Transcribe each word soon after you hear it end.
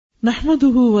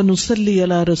نحمده ونصلي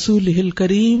على رسوله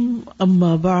الكريم اما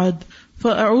بعد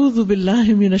فاعوذ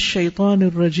بالله من الشيطان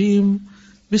الرجيم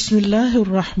بسم الله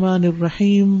الرحمن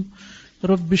الرحيم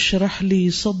رب اشرح لي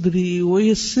صدري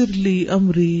ويسر لي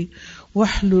امري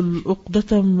واحلل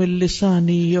عقدة من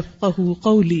لساني يفقهوا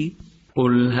قولي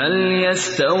قل هل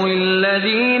يستوي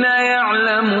الذين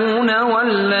يعلمون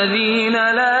والذين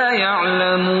لا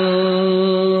يعلمون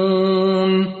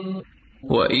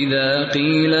وإذا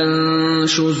قيل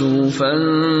انشزوا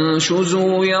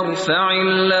فانشزوا يرفع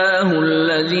الله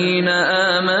الذين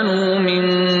آمنوا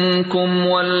منكم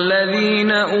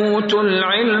والذين أوتوا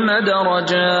العلم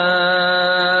درجات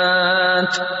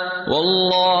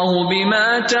والله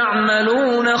بما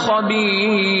تعملون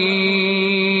خبير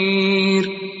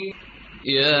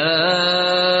يا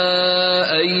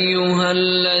أيها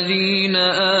الذين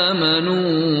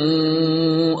آمنوا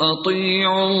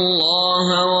أطيعوا الله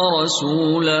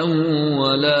ورسوله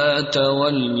ولا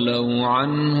تولوا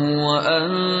عنه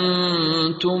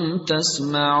وأنتم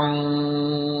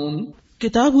تسمعون.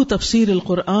 کتاب تفسیر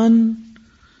القرآن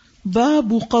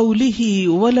باب قوله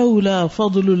ولولا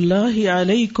فضل الله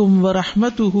عليكم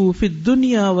ورحمته في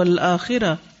الدنيا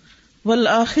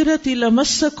والآخرة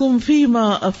لمسكم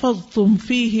فيما أفضتم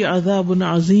فيه عذاب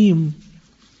عظيم.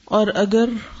 اور اگر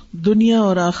دنیا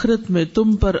اور آخرت میں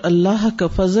تم پر اللہ کا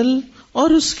فضل اور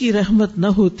اس کی رحمت نہ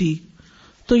ہوتی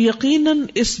تو یقیناً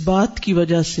اس بات کی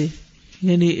وجہ سے،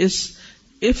 یعنی اس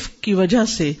عفق کی وجہ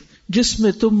سے جس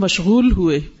میں تم مشغول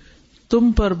ہوئے،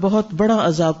 تم پر بہت بڑا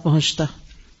عذاب پہنچتا.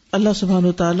 اللہ سبحانہ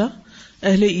و تعالی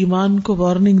اہل ایمان کو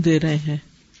وارننگ دے رہے ہیں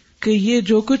کہ یہ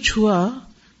جو کچھ ہوا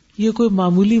یہ کوئی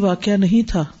معمولی واقعہ نہیں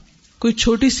تھا، کوئی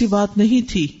چھوٹی سی بات نہیں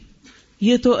تھی.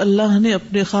 یہ تو اللہ نے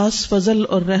اپنے خاص فضل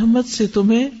اور رحمت سے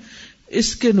تمہیں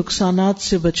اس کے نقصانات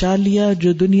سے بچا لیا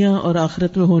جو دنیا اور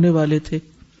آخرت میں ہونے والے تھے،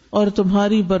 اور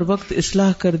تمہاری بروقت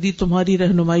اصلاح کر دی، تمہاری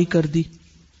رہنمائی کر دی.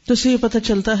 تو اسے یہ پتہ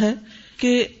چلتا ہے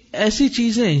کہ ایسی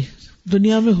چیزیں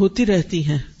دنیا میں ہوتی رہتی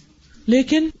ہیں،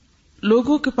 لیکن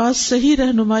لوگوں کے پاس صحیح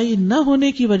رہنمائی نہ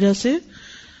ہونے کی وجہ سے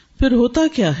پھر ہوتا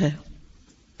کیا ہے؟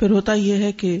 پھر ہوتا یہ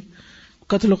ہے کہ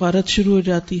قتل و غارت شروع ہو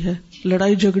جاتی ہے،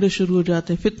 لڑائی جھگڑے شروع ہو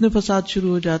جاتے ہیں، فتنے فساد شروع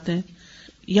ہو جاتے ہیں.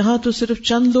 یہاں تو صرف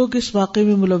چند لوگ اس واقعے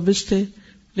میں ملوث تھے،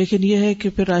 لیکن یہ ہے کہ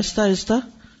پھر آہستہ آہستہ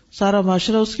سارا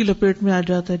معاشرہ اس کی لپیٹ میں آ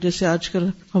جاتا ہے. جیسے آج کل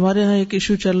ہمارے ہاں ایک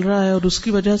ایشو چل رہا ہے اور اس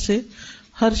کی وجہ سے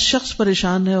ہر شخص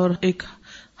پریشان ہے اور ایک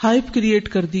ہائپ کریٹ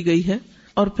کر دی گئی ہے.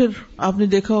 اور پھر آپ نے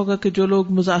دیکھا ہوگا کہ جو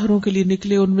لوگ مظاہروں کے لیے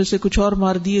نکلے ان میں سے کچھ اور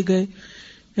مار دیے گئے.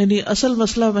 یعنی اصل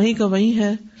مسئلہ وہیں کا وہیں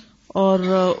ہے، اور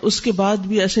اس کے بعد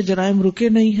بھی ایسے جرائم رکے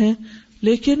نہیں ہیں،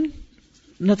 لیکن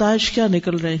نتائج کیا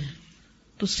نکل رہے ہیں.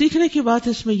 تو سیکھنے کی بات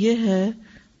اس میں یہ ہے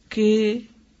کہ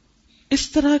اس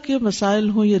طرح کے مسائل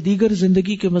ہوں یا دیگر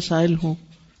زندگی کے مسائل ہوں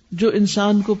جو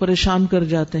انسان کو پریشان کر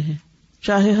جاتے ہیں،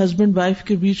 چاہے ہسبینڈ وائف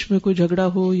کے بیچ میں کوئی جھگڑا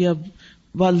ہو یا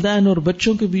والدین اور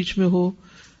بچوں کے بیچ میں ہو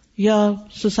یا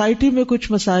سوسائٹی میں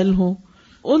کچھ مسائل ہوں،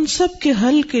 ان سب کے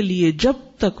حل کے لیے جب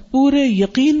تک پورے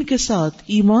یقین کے ساتھ،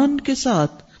 ایمان کے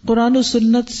ساتھ قرآن و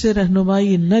سنت سے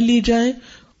رہنمائی نہ لی جائے،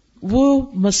 وہ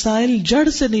مسائل جڑ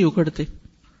سے نہیں اکھڑتے،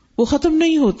 وہ ختم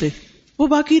نہیں ہوتے، وہ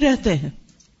باقی رہتے ہیں.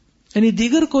 یعنی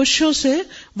دیگر کوششوں سے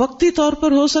وقتی طور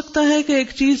پر ہو سکتا ہے کہ ایک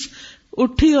چیز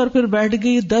اٹھی اور پھر بیٹھ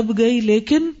گئی، دب گئی،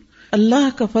 لیکن اللہ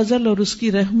کا فضل اور اس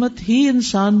کی رحمت ہی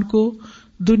انسان کو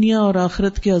دنیا اور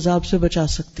آخرت کے عذاب سے بچا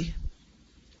سکتی ہے.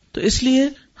 تو اس لیے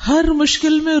ہر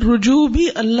مشکل میں رجوع بھی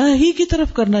اللہ ہی کی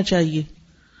طرف کرنا چاہیے،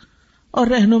 اور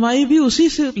رہنمائی بھی اسی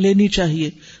سے لینی چاہیے،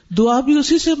 دعا بھی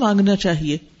اسی سے مانگنا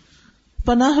چاہیے،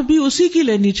 پناہ بھی اسی کی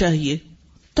لینی چاہیے،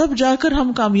 تب جا کر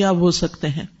ہم کامیاب ہو سکتے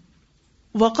ہیں.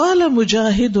 وقال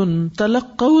مجاہد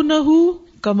تلقونہ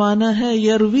کمانا ہے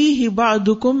یرویہ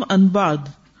بعضکم عن بعض.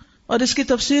 اور اس کی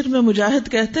تفسیر میں مجاہد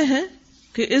کہتے ہیں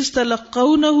کہ اس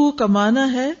تلقونہ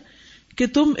کمانا ہے کہ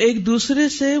تم ایک دوسرے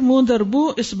سے منہ در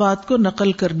منہ اس بات کو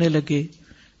نقل کرنے لگے.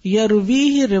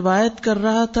 یرویہ روایت کر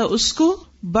رہا تھا اس کو،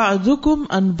 بعضکم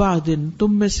عن بعض تم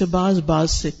میں سے بعض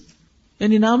سے،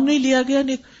 یعنی نام نہیں لیا گیا،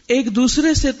 ایک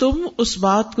دوسرے سے تم اس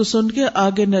بات کو سن کے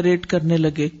آگے نریٹ کرنے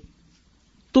لگے.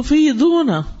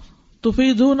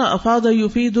 تفیدون افاد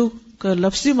یفید کا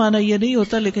لفظی معنی یہ نہیں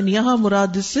ہوتا، لیکن یہاں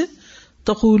مراد اس سے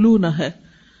تقولون ہے.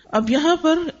 اب یہاں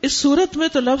پر اس صورت میں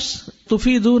تو لفظ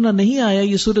تفیدون نہیں آیا،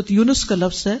 یہ سورۃ یونس کا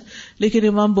لفظ ہے، لیکن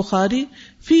امام بخاری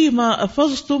فی ما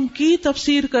افضتم کی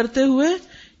تفسیر کرتے ہوئے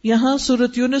یہاں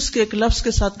سورۃ یونس کے ایک لفظ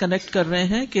کے ساتھ کنیکٹ کر رہے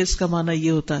ہیں کہ اس کا معنی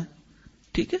یہ ہوتا ہے.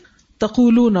 ٹھیک ہے،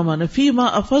 تقولون معنی فی ما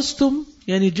افضتم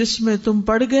یعنی جس میں تم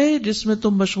پڑ گئے، جس میں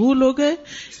تم مشغول ہو گئے،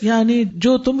 یعنی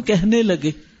جو تم کہنے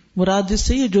لگے. مراد اس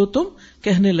سے یہ جو تم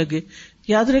کہنے لگے.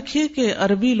 یاد رکھیے کہ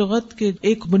عربی لغت کے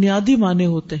ایک بنیادی معنی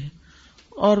ہوتے ہیں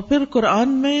اور پھر قرآن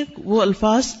میں وہ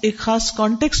الفاظ ایک خاص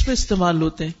کانٹیکسٹ میں استعمال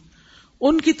ہوتے ہیں.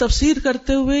 ان کی تفسیر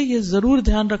کرتے ہوئے یہ ضرور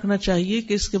دھیان رکھنا چاہیے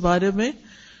کہ اس کے بارے میں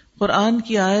قرآن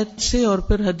کی آیت سے اور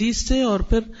پھر حدیث سے اور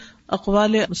پھر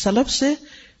اقوال سلف سے،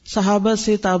 صحابہ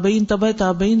سے، تابعین، تبع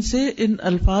تابعین سے ان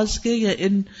الفاظ کے یا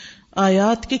ان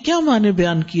آیات کے کیا معنی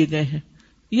بیان کیے گئے ہیں.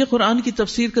 یہ قرآن کی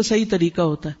تفسیر کا صحیح طریقہ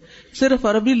ہوتا ہے. صرف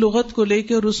عربی لغت کو لے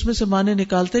کے اور اس میں سے معنی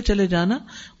نکالتے چلے جانا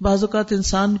بعض اوقات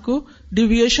انسان کو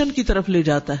ڈیویشن کی طرف لے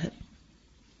جاتا ہے.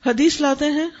 حدیث لاتے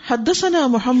ہیں، حدثنا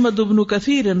محمد بن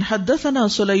کثیر حدثنا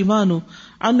سلیمان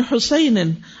عن حسین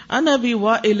عن ابی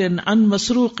وائل عن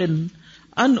مسروق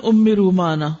عن ام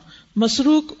رومانہ.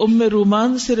 مسروق ام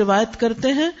رومان سے روایت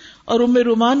کرتے ہیں، اور ام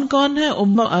رومان کون ہے؟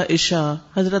 ام عائشہ،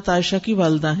 حضرت عائشہ کی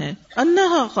والدہ ہیں.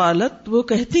 انہا قالت، وہ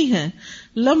کہتی ہیں،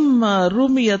 لما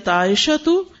رمیت عائشہ،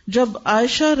 جب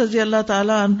عائشہ رضی اللہ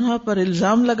تعالی عنہا پر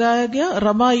الزام لگایا گیا.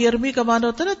 رما یرمی کا معنی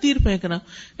ہوتا ہے نا تیر پھینکنا،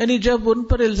 یعنی جب ان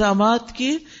پر الزامات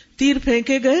کی تیر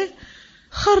پھینکے گئے.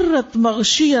 خرت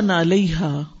مغشیا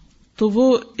علیہا، تو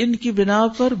وہ ان کی بنا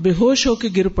پر بے ہوش ہو کے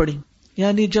گر پڑی.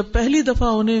 یعنی جب پہلی دفعہ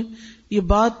انہیں یہ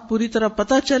بات پوری طرح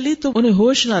پتہ چلی تو انہیں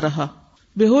ہوش نہ رہا،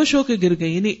 بے ہوش ہو کے گر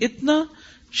گئی. یعنی اتنا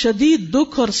شدید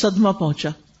دکھ اور صدمہ پہنچا.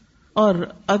 اور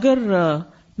اگر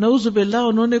نعوذ باللہ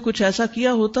انہوں نے کچھ ایسا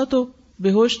کیا ہوتا تو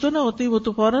بے ہوش تو نہ ہوتی، وہ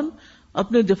تو فوراً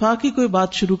اپنے دفاع کی کوئی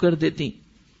بات شروع کر دیتی.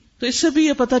 تو اس سے بھی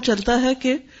یہ پتہ چلتا ہے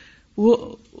کہ وہ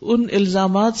ان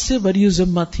الزامات سے بری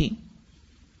ذمہ تھیں.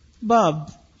 باب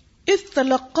اذ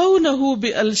تلقونه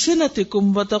بألسنتكم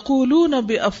وتقولون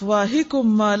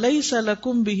بأفواهكم ما ليس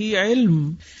لكم به علم.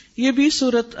 یہ بھی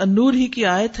سورۃ النور ہی کی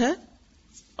آیت ہے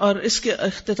اور اس کے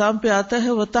اختتام پہ آتا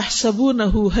ہے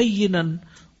وتحسبونه هينا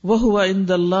وهو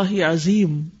عند الله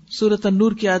عظیم. سورۃ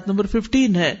النور کی آیت نمبر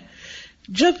 15 ہے.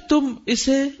 جب تم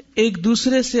اسے ایک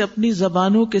دوسرے سے اپنی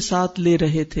زبانوں کے ساتھ لے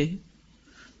رہے تھے.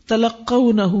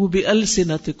 تلقونه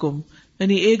بألسنتكم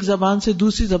یعنی ایک زبان سے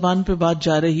دوسری زبان پہ بات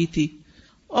جا رہی تھی،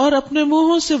 اور اپنے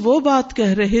منہوں سے وہ بات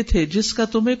کہہ رہے تھے جس کا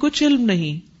تمہیں کچھ علم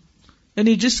نہیں،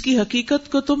 یعنی جس کی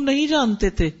حقیقت کو تم نہیں جانتے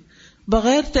تھے،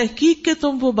 بغیر تحقیق کے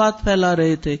تم وہ بات پھیلا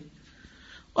رہے تھے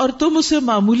اور تم اسے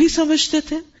معمولی سمجھتے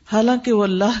تھے، حالانکہ وہ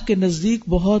اللہ کے نزدیک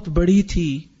بہت بڑی تھی.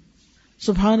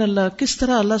 سبحان اللہ، کس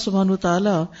طرح اللہ سبحانہ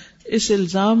وتعالی اس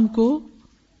الزام کو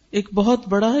ایک بہت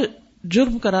بڑا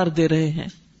جرم قرار دے رہے ہیں.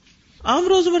 عام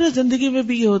روزمرہ زندگی میں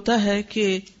بھی یہ ہوتا ہے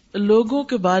کہ لوگوں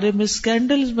کے بارے میں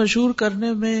سکینڈلز مشہور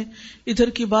کرنے میں، ادھر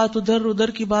کی بات ادھر،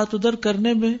 ادھر کی بات ادھر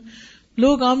کرنے میں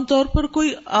لوگ عام طور پر کوئی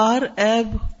آر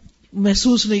عیب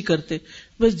محسوس نہیں کرتے.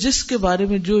 بس جس کے بارے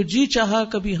میں جو جی چاہا،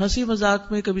 کبھی ہنسی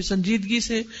مذاق میں، کبھی سنجیدگی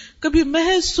سے، کبھی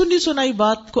محض سنی سنائی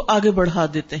بات کو آگے بڑھا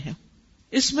دیتے ہیں.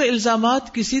 اس میں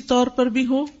الزامات کسی طور پر بھی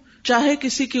ہوں، چاہے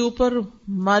کسی کے اوپر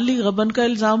مالی غبن کا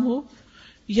الزام ہو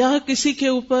یا کسی کے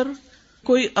اوپر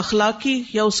کوئی اخلاقی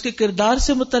یا اس کے کردار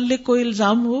سے متعلق کوئی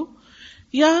الزام ہو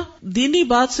یا دینی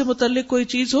بات سے متعلق کوئی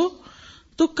چیز ہو،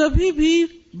 تو کبھی بھی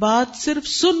بات صرف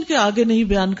سن کے آگے نہیں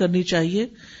بیان کرنی چاہیے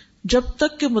جب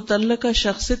تک کہ متعلقہ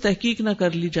شخص سے تحقیق نہ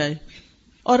کر لی جائے.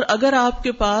 اور اگر آپ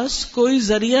کے پاس کوئی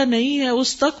ذریعہ نہیں ہے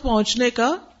اس تک پہنچنے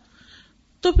کا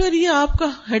تو پھر یہ آپ کا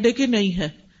ہیڈیک ہی نہیں ہے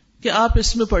کہ آپ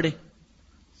اس میں پڑیں.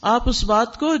 آپ اس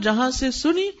بات کو جہاں سے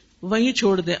سنی وہیں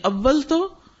چھوڑ دیں. اول تو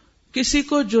کسی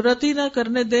کو جرأت ہی نہ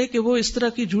کرنے دے کہ وہ اس طرح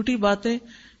کی جھوٹی باتیں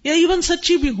یا ایون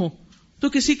سچی بھی ہوں تو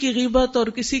کسی کی غیبت اور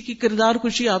کسی کی کردار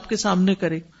کشی آپ کے سامنے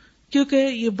کرے، کیونکہ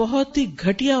یہ بہت ہی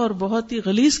گھٹیا اور بہت ہی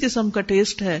غلیظ قسم کا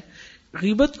ٹیسٹ ہے.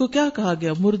 غیبت کو کیا کہا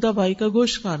گیا؟ مردہ بھائی کا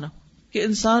گوشت کھانا، کہ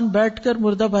انسان بیٹھ کر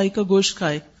مردہ بھائی کا گوشت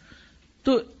کھائے.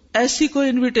 تو ایسی کوئی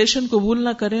انویٹیشن قبول نہ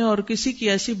کریں اور کسی کی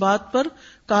ایسی بات پر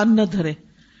کان نہ دھریں.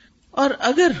 اور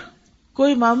اگر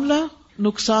کوئی معاملہ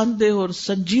نقصان دہ اور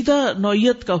سنجیدہ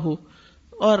نوعیت کا ہو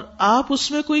اور آپ اس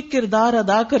میں کوئی کردار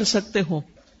ادا کر سکتے ہو،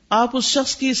 آپ اس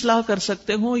شخص کی اصلاح کر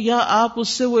سکتے ہو یا آپ اس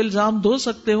سے وہ الزام دھو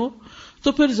سکتے ہو،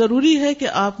 تو پھر ضروری ہے کہ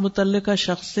آپ متعلقہ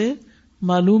شخص سے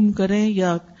معلوم کریں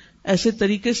یا ایسے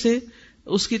طریقے سے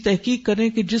اس کی تحقیق کریں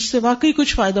کہ جس سے واقعی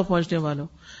کچھ فائدہ پہنچنے والا ہو.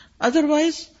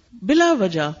 ادروائز بلا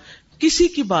وجہ کسی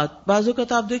کی بات، بعض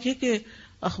اوقات آپ دیکھیں کہ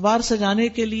اخبار سجانے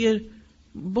کے لیے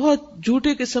بہت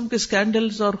جھوٹے قسم کے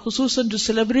سکینڈلز اور خصوصاً جو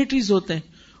سیلیبریٹیز ہوتے ہیں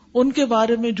ان کے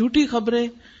بارے میں جھوٹی خبریں،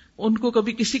 ان کو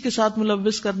کبھی کسی کے ساتھ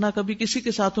ملوث کرنا، کبھی کسی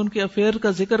کے ساتھ ان کے افیئر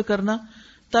کا ذکر کرنا،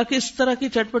 تاکہ اس طرح کی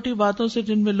چٹپٹی باتوں سے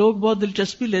جن میں لوگ بہت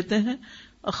دلچسپی لیتے ہیں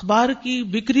اخبار کی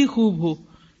بکری خوب ہو،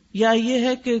 یا یہ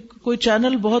ہے کہ کوئی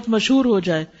چینل بہت مشہور ہو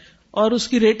جائے اور اس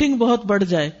کی ریٹنگ بہت بڑھ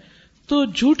جائے. تو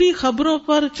جھوٹی خبروں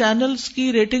پر چینلز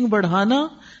کی ریٹنگ بڑھانا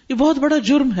یہ بہت بڑا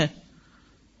جرم ہے.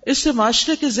 اس سے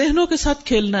معاشرے کے ذہنوں کے ساتھ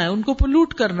کھیلنا ہے، ان کو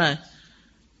پلوٹ کرنا ہے،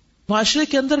 معاشرے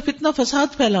کے اندر فتنہ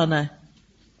فساد پھیلانا ہے.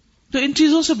 تو ان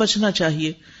چیزوں سے بچنا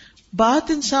چاہیے.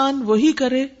 بات انسان وہی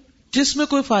کرے جس میں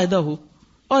کوئی فائدہ ہو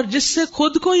اور جس سے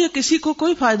خود کو یا کسی کو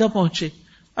کوئی فائدہ پہنچے،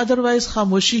 ادروائز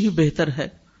خاموشی ہی بہتر ہے.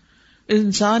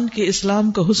 انسان کے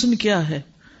اسلام کا حسن کیا ہے؟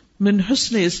 من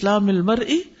حسن اسلام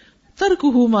المرء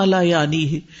ترکہ ما لا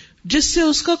یعنیہ، جس سے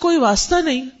اس کا کوئی واسطہ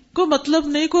نہیں، کوئی مطلب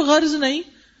نہیں، کوئی غرض نہیں،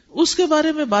 اس کے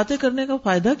بارے میں باتیں کرنے کا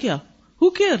فائدہ کیا؟ Who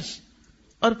cares؟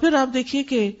 اور پھر آپ دیکھیے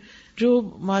کہ جو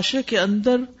معاشرے کے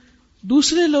اندر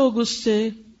دوسرے لوگ اس سے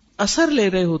اثر لے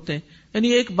رہے ہوتے ہیں،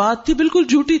 یعنی ایک بات تھی بالکل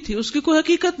جھوٹی تھی، اس کی کوئی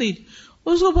حقیقت نہیں،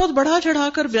 اس کو بہت بڑھا چڑھا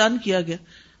کر بیان کیا گیا.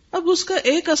 اب اس کا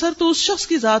ایک اثر تو اس شخص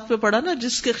کی ذات پہ پڑا نا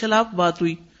جس کے خلاف بات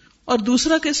ہوئی، اور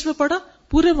دوسرا کس پہ پڑا؟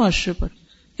 پورے معاشرے پر.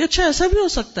 کہ اچھا ایسا بھی ہو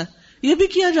سکتا ہے، یہ بھی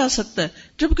کیا جا سکتا ہے،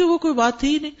 جبکہ وہ کوئی بات تھی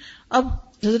ہی نہیں. اب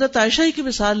حضرت عائشہ کی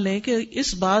مثال لیں کہ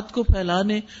اس بات کو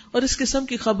پھیلانے اور اس قسم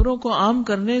کی خبروں کو عام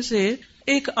کرنے سے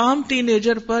ایک عام ٹین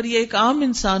ایجر پر یا ایک عام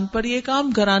انسان پر یا ایک عام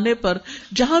گھرانے پر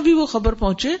جہاں بھی وہ خبر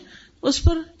پہنچے اس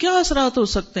پر کیا اثرات ہو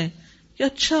سکتے ہیں کہ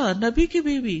اچھا نبی کی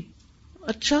بیوی،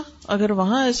 اچھا اگر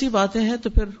وہاں ایسی باتیں ہیں تو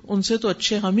پھر ان سے تو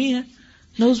اچھے ہم ہی ہیں،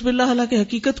 نعوذ باللہ، حالانکہ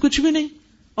حقیقت کچھ بھی نہیں.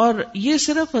 اور یہ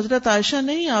صرف حضرت عائشہ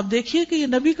نہیں، آپ دیکھیے کہ یہ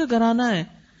نبی کا گھرانہ ہے،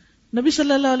 نبی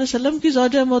صلی اللہ علیہ وسلم کی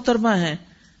زوجہ محترمہ ہے،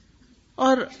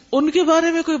 اور ان کے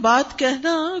بارے میں کوئی بات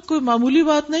کہنا کوئی معمولی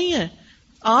بات نہیں ہے.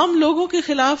 عام لوگوں کے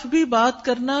خلاف بھی بات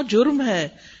کرنا جرم ہے،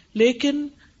 لیکن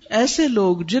ایسے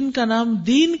لوگ جن کا نام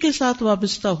دین کے ساتھ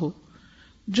وابستہ ہو،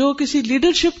 جو کسی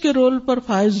لیڈرشپ کے رول پر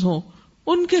فائز ہوں،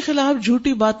 ان کے خلاف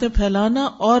جھوٹی باتیں پھیلانا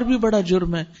اور بھی بڑا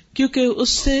جرم ہے، کیونکہ اس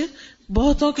سے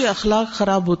بہتوں کے اخلاق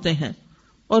خراب ہوتے ہیں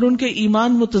اور ان کے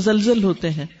ایمان متزلزل ہوتے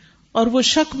ہیں اور وہ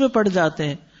شک میں پڑ جاتے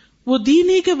ہیں، وہ دین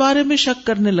ہی کے بارے میں شک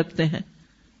کرنے لگتے ہیں.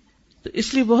 تو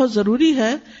اس لیے بہت ضروری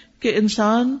ہے کہ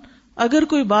انسان اگر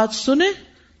کوئی بات سنے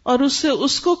اور اس سے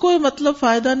اس کو کوئی مطلب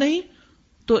فائدہ نہیں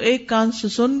تو ایک کان سے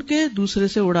سن کے دوسرے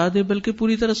سے اڑا دے، بلکہ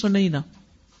پوری طرح سنے ہی نہ،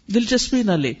 دلچسپی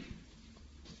نہ لے.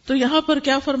 تو یہاں پر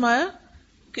کیا فرمایا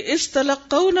کہ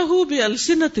استلقونہ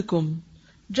بألسنتکم،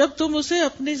 جب تم اسے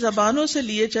اپنی زبانوں سے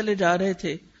لیے چلے جا رہے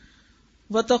تھے،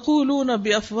 وتقولون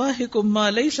بافواہکم ما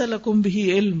لیس لکم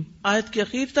بہ علم، آیت کے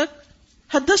اخیر تک.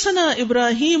 حدثنا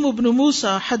ابراہیم ابن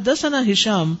موسیٰ حدثنا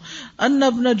ہشام ان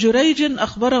ابن جریج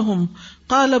اخبرہم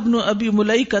قال ابن ابی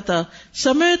ملیکہ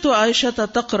سمعت عائشہ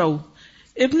تقرأ.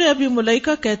 ابن ابی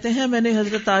ملیکہ کہتے ہیں میں نے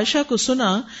حضرت عائشہ کو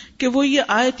سنا کہ وہ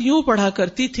یہ آیت یوں پڑھا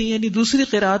کرتی تھی، یعنی دوسری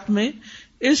قرات میں،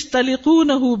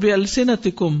 استلقونہ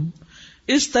بألسنتکم.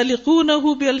 استلقونہ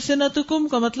بألسنتکم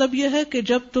کا مطلب یہ ہے کہ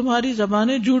جب تمہاری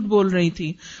زبانیں جھوٹ بول رہی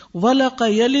تھی، ولق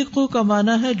یلق کا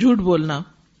معنی ہے جھوٹ بولنا،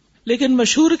 لیکن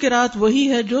مشہور قرات وہی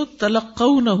ہے جو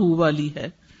تلقونہ والی ہے،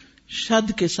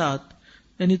 شد کے ساتھ.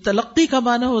 یعنی تلقی کا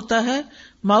معنی ہوتا ہے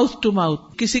ماؤتھ ٹو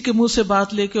ماؤتھ، کسی کے منہ سے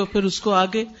بات لے کے اور پھر اس کو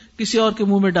آگے کسی اور کے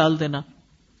منہ میں ڈال دینا.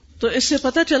 تو اس سے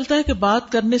پتہ چلتا ہے کہ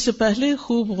بات کرنے سے پہلے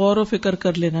خوب غور و فکر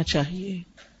کر لینا چاہیے.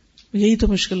 یہی تو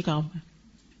مشکل کام ہے.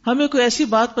 ہمیں کوئی ایسی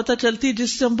بات پتہ چلتی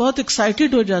جس سے ہم بہت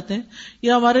ایکسائٹیڈ ہو جاتے ہیں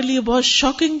یا ہمارے لیے بہت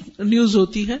شاکنگ نیوز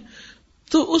ہوتی ہے،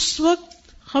 تو اس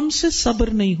وقت ہم سے صبر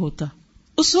نہیں ہوتا.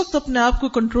 اس وقت اپنے آپ کو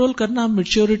کنٹرول کرنا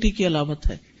میچورٹی کی علامت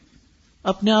ہے،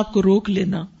 اپنے آپ کو روک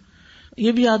لینا.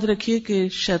 یہ بھی یاد رکھیے کہ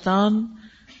شیطان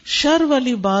شر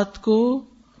والی بات کو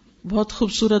بہت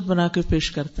خوبصورت بنا کے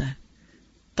پیش کرتا ہے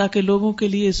تاکہ لوگوں کے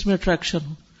لیے اس میں اٹریکشن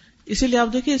ہو. اسی لیے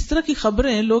آپ دیکھیں اس طرح کی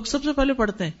خبریں لوگ سب سے پہلے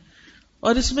پڑھتے ہیں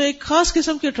اور اس میں ایک خاص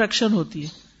قسم کی اٹریکشن ہوتی ہے،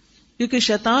 کیونکہ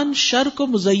شیطان شر کو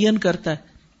مزین کرتا ہے.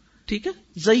 ٹھیک ہے،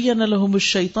 زین لہم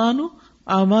الشیطان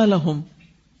اعمالہم.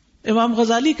 امام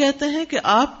غزالی کہتے ہیں کہ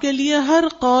آپ کے لیے ہر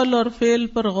قول اور فعل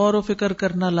پر غور و فکر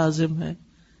کرنا لازم ہے.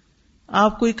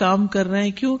 آپ کوئی کام کر رہے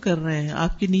ہیں، کیوں کر رہے ہیں،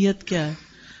 آپ کی نیت کیا ہے؟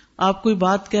 آپ کوئی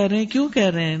بات کہہ رہے ہیں، کیوں کہہ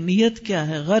رہے ہیں، نیت کیا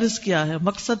ہے، غرض کیا ہے،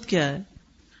 مقصد کیا ہے.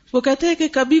 وہ کہتے ہیں کہ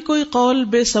کبھی کوئی قول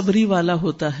بے صبری والا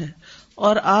ہوتا ہے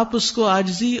اور آپ اس کو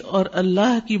عاجزی اور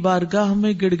اللہ کی بارگاہ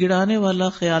میں گڑ گڑانے والا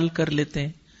خیال کر لیتے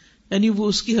ہیں، یعنی وہ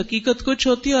اس کی حقیقت کچھ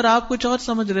ہوتی ہے اور آپ کچھ اور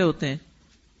سمجھ رہے ہوتے ہیں.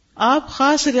 آپ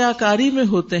خاص ریاکاری میں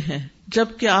ہوتے ہیں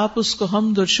جبکہ آپ اس کو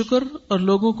حمد و شکر اور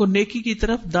لوگوں کو نیکی کی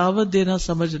طرف دعوت دینا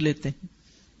سمجھ لیتے ہیں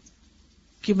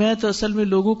کہ میں تو اصل میں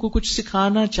لوگوں کو کچھ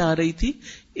سکھانا چاہ رہی تھی،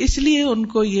 اس لیے ان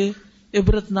کو یہ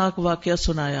عبرتناک واقعہ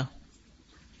سنایا.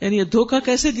 یعنی یہ دھوکہ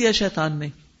کیسے دیا شیطان نے.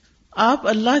 آپ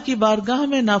اللہ کی بارگاہ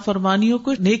میں نافرمانیوں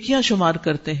کو نیکیاں شمار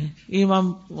کرتے ہیں. یہ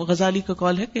امام غزالی کا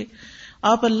قول ہے کہ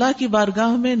آپ اللہ کی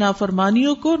بارگاہ میں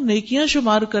نافرمانیوں کو نیکیاں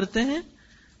شمار کرتے ہیں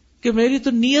کہ میری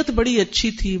تو نیت بڑی اچھی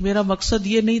تھی، میرا مقصد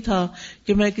یہ نہیں تھا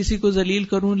کہ میں کسی کو ذلیل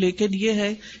کروں، لیکن یہ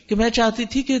ہے کہ میں چاہتی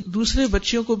تھی کہ دوسرے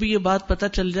بچیوں کو بھی یہ بات پتہ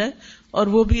چل جائے اور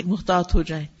وہ بھی محتاط ہو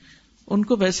جائیں. ان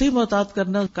کو ویسے ہی محتاط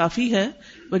کرنا کافی ہے،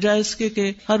 بجائے اس کے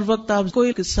کہ ہر وقت آپ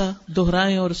کوئی قصہ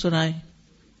دہرائیں اور سنائیں.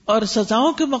 اور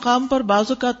سزاؤں کے مقام پر بعض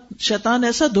اوقات شیطان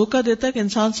ایسا دھوکہ دیتا ہے کہ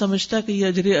انسان سمجھتا ہے کہ یہ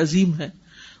اجر عظیم ہے،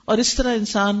 اور اس طرح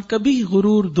انسان کبھی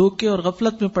غرور، دھوکے اور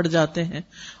غفلت میں پڑ جاتے ہیں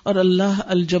اور اللہ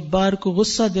الجبار کو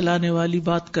غصہ دلانے والی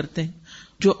بات کرتے ہیں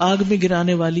جو آگ میں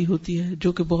گرانے والی ہوتی ہے،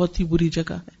 جو کہ بہت ہی بری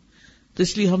جگہ ہے. تو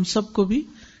اس لیے ہم سب کو بھی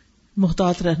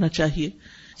محتاط رہنا چاہیے.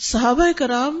 صحابہ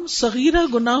کرام صغیرہ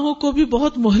گناہوں کو بھی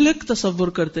بہت مہلک تصور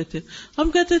کرتے تھے. ہم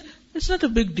کہتے it's not a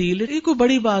big deal, یہ کوئی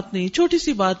بڑی بات نہیں، چھوٹی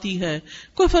سی بات ہی ہے،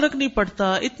 کوئی فرق نہیں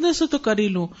پڑتا، اتنے سے تو کر ہی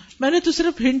لوں، میں نے تو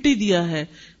صرف ہنٹ ہی دیا ہے.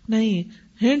 نہیں،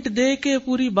 ہنٹ دے کے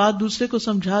پوری بات دوسرے کو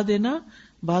سمجھا دینا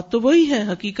بات تو وہی ہے،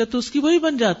 حقیقت تو اس کی وہی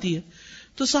بن جاتی ہے.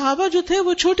 تو صحابہ جو تھے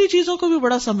وہ چھوٹی چیزوں کو بھی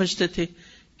بڑا سمجھتے تھے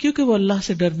کیونکہ وہ اللہ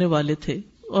سے ڈرنے والے تھے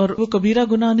اور وہ کبیرہ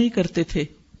گناہ نہیں کرتے تھے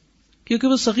کیونکہ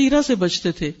وہ صغیرہ سے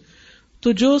بچتے تھے.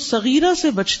 تو جو صغیرہ سے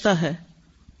بچتا ہے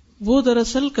وہ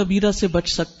دراصل کبیرہ سے بچ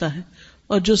سکتا ہے،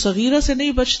 اور جو صغیرہ سے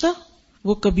نہیں بچتا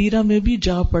وہ کبیرہ میں بھی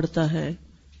جا پڑتا ہے.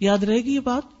 یاد رہے گی یہ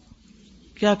بات؟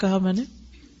 کیا کہا میں نے؟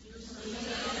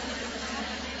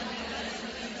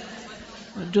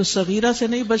 جو صغیرہ سے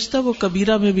نہیں بچتا وہ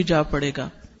کبیرہ میں بھی جا پڑے گا.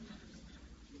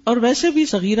 اور ویسے بھی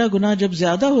صغیرہ گناہ جب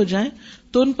زیادہ ہو جائیں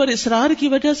تو ان پر اصرار کی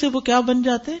وجہ سے وہ کیا بن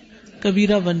جاتے ہیں؟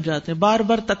 کبیرہ بن جاتے ہیں. بار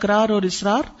بار تکرار اور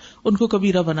اصرار ان کو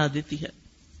کبیرہ بنا دیتی ہے.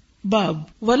 باب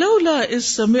ولولا اذ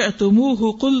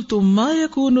سمعتموه قلتم ما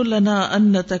يكون لنا ان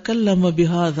نتكلم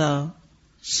بهذا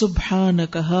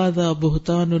سبحانك هذا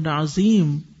بهتان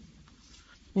عظيم.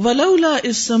 ولولا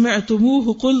اذ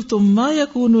سمعتموه قلتم ما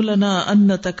يكون لنا ان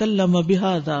نتكلم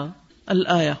بهذا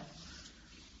الآية.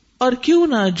 اور کیوں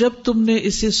نہ جب تم نے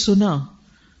اسے سنا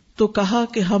تو کہا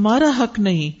کہ ہمارا حق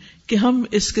نہیں کہ ہم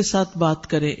اس کے ساتھ بات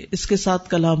کریں، اس کے ساتھ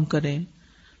کلام کریں،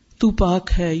 تو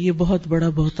پاک ہے، یہ بہت بڑا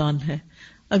بہتان ہے.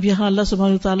 اب یہاں اللہ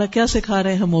سبحانہ وتعالیٰ کیا سکھا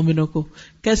رہے ہیں مومنوں کو،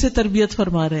 کیسے تربیت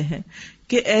فرما رہے ہیں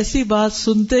کہ ایسی بات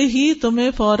سنتے ہی تمہیں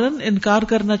فوراً انکار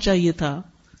کرنا چاہیے تھا.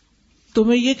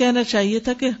 تمہیں یہ کہنا چاہیے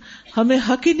تھا کہ ہمیں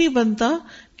حق ہی نہیں بنتا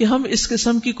کہ ہم اس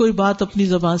قسم کی کوئی بات اپنی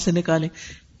زبان سے نکالیں.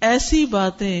 ایسی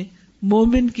باتیں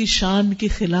مومن کی شان کے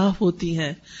خلاف ہوتی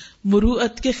ہیں،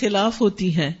 مروءت کے خلاف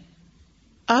ہوتی ہیں.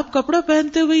 آپ کپڑا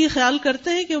پہنتے ہوئے یہ خیال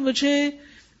کرتے ہیں کہ مجھے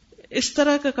اس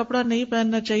طرح کا کپڑا نہیں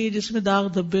پہننا چاہیے جس میں داغ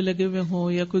دھبے لگے ہوئے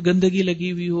ہوں، یا کوئی گندگی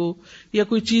لگی ہوئی ہو، یا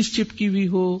کوئی چیز چپکی ہوئی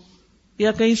ہو،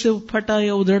 یا کہیں سے پھٹا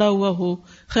یا ادھڑا ہوا ہو.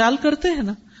 خیال کرتے ہیں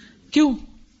نا؟ کیوں؟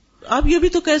 آپ یہ بھی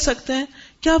تو کہہ سکتے ہیں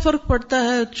کیا فرق پڑتا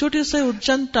ہے، چھوٹے سے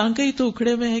چند ٹانکے ہی تو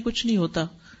اکھڑے میں ہیں، کچھ نہیں ہوتا،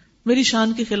 میری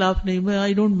شان کے خلاف نہیں، میں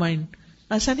آئی ڈونٹ مائنڈ.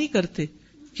 ایسا نہیں کرتے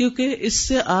کیونکہ اس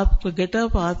سے آپ کا گیٹ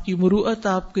اپ، آپ کی مروءت،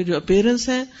 آپ کے جو اپیرنس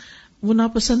ہے وہ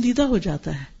ناپسندیدہ ہو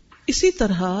جاتا ہے. اسی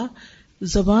طرح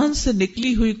زبان سے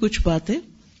نکلی ہوئی کچھ باتیں،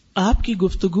 آپ کی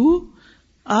گفتگو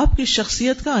آپ کی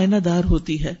شخصیت کا آئینہ دار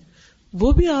ہوتی ہے،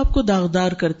 وہ بھی آپ کو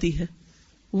داغدار کرتی ہے،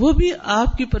 وہ بھی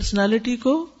آپ کی پرسنالٹی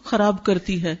کو خراب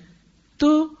کرتی ہے.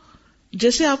 تو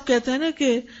جیسے آپ کہتے ہیں نا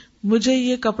کہ مجھے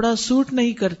یہ کپڑا سوٹ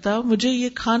نہیں کرتا، مجھے یہ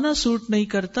کھانا سوٹ نہیں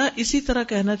کرتا، اسی طرح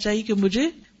کہنا چاہیے کہ مجھے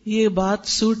یہ بات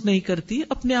سوٹ نہیں کرتی.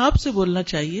 اپنے آپ سے بولنا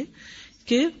چاہیے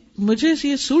کہ مجھے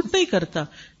یہ سوٹ نہیں کرتا،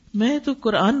 میں تو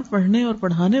قرآن پڑھنے اور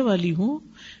پڑھانے والی ہوں،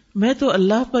 میں تو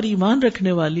اللہ پر ایمان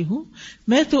رکھنے والی ہوں،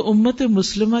 میں تو امت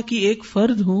مسلمہ کی ایک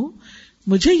فرد ہوں،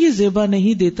 مجھے یہ زیبا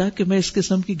نہیں دیتا کہ میں اس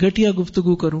قسم کی گھٹیا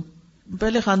گفتگو کروں.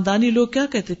 پہلے خاندانی لوگ کیا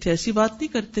کہتے تھے؟ ایسی بات نہیں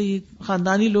کرتے. یہ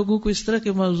خاندانی لوگوں کو اس طرح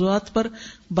کے موضوعات پر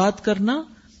بات کرنا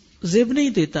زیب نہیں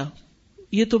دیتا،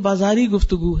 یہ تو بازاری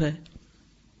گفتگو ہے،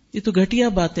 یہ تو گھٹیا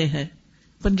باتیں ہیں.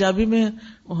 پنجابی میں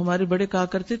ہمارے بڑے کہا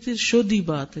کرتے تھے شودی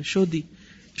بات ہے. شودی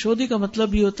شودی کا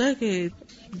مطلب یہ ہوتا ہے کہ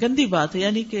گندی بات ہے،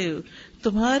 یعنی کہ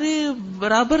تمہارے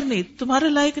برابر نہیں، تمہارے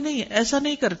لائق نہیں، ایسا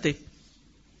نہیں کرتے.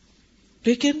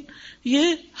 لیکن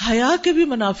یہ حیا کے بھی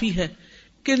منافی ہے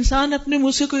کہ انسان اپنے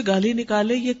منہ سے کوئی گالی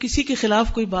نکالے یا کسی کے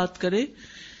خلاف کوئی بات کرے.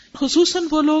 خصوصاً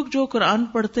وہ لوگ جو قرآن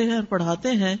پڑھتے ہیں اور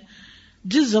پڑھاتے ہیں،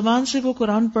 جس زبان سے وہ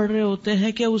قرآن پڑھ رہے ہوتے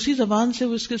ہیں، کیا اسی زبان سے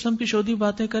وہ اس قسم کی شودی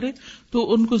باتیں کرے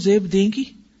تو ان کو زیب دیں گی؟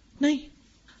 نہیں.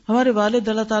 ہمارے والد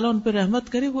اللہ تعالیٰ ان پہ رحمت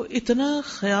کرے، وہ اتنا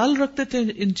خیال رکھتے تھے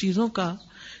ان چیزوں کا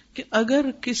کہ اگر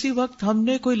کسی وقت ہم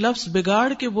نے کوئی لفظ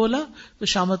بگاڑ کے بولا تو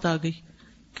شامت آ گئی.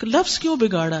 لفظ کیوں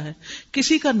بگاڑا ہے؟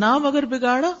 کسی کا نام اگر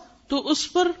بگاڑا تو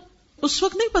اس پر اس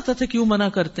وقت نہیں پتا تھا کیوں منع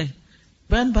کرتے ہیں.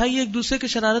 بہن بھائی ایک دوسرے کی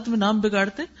شرارت میں نام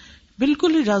بگاڑتے،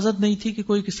 بالکل اجازت نہیں تھی کہ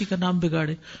کوئی کسی کا نام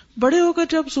بگاڑے. بڑے ہو کر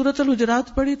جب سورۃ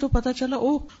الحجرات پڑھی تو پتا چلا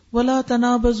او ولا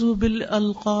تنابزوا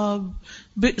بالالقاب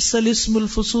بئس الاسم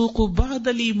الفسوق بعد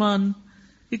الایمان،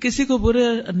 کہ کسی کو برے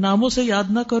ناموں سے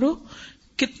یاد نہ کرو،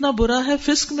 کتنا برا ہے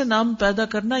فسق میں نام پیدا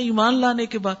کرنا ایمان لانے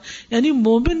کے بعد. یعنی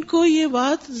مومن کو یہ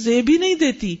بات زیب ہی نہیں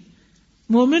دیتی،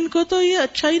 مومن کو تو یہ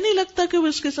اچھا ہی نہیں لگتا کہ وہ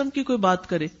اس قسم کی کوئی بات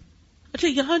کرے. اچھا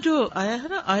یہاں جو آیا ہے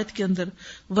نا آیت کے اندر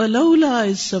وَلَوْلَا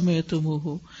إِذْ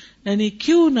سَمِعْتُمُوهُ، یعنی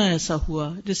کیوں نہ ایسا ہوا،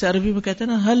 جیسے عربی میں کہتے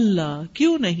ہیں نا ہلا،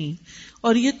 کیوں نہیں،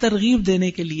 اور یہ ترغیب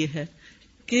دینے کے لیے ہے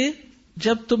کہ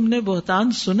جب تم نے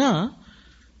بہتان سنا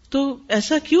تو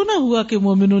ایسا کیوں نہ ہوا کہ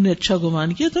مومنوں نے اچھا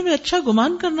گمان کیا، تمہیں اچھا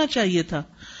گمان کرنا چاہیے تھا.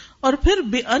 اور پھر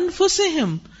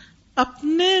بِأَنفُسِهِمْ،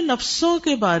 اپنے نفسوں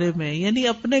کے بارے میں، یعنی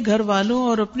اپنے گھر والوں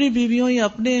اور اپنی بیویوں یا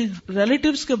اپنے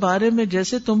ریلیٹیوز کے بارے میں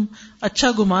جیسے تم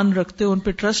اچھا گمان رکھتے ہو، ان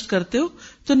پہ ٹرسٹ کرتے ہو،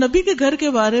 تو نبی کے گھر کے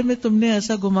بارے میں تم نے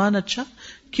ایسا گمان اچھا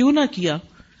کیوں نہ کیا.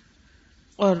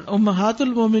 اور امہات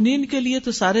المومنین کے لیے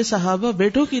تو سارے صحابہ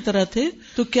بیٹوں کی طرح تھے،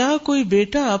 تو کیا کوئی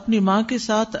بیٹا اپنی ماں کے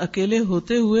ساتھ اکیلے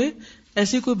ہوتے ہوئے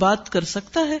ایسی کوئی بات کر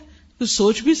سکتا ہے، کوئی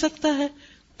سوچ بھی سکتا ہے؟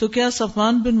 تو کیا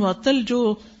صفوان بن معطل جو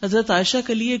حضرت عائشہ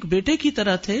کے لیے ایک بیٹے کی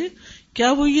طرح تھے،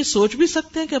 کیا وہ یہ سوچ بھی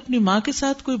سکتے ہیں کہ اپنی ماں کے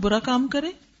ساتھ کوئی برا کام کرے؟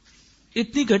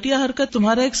 اتنی گھٹیا حرکت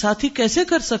تمہارا ایک ساتھی کیسے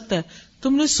کر سکتا ہے؟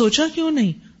 تم نے سوچا کیوں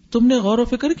نہیں؟ تم نے غور و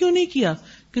فکر کیوں نہیں کیا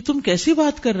کہ تم کیسی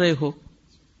بات کر رہے ہو؟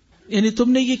 یعنی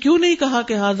تم نے یہ کیوں نہیں کہا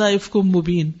کہ ھذا افک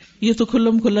مبین، یہ تو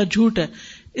کھلم کھلا جھوٹ ہے؟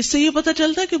 اس سے یہ پتہ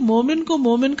چلتا ہے کہ مومن کو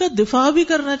مومن کا دفاع بھی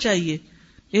کرنا چاہیے،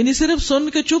 یعنی صرف سن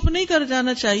کے چپ نہیں کر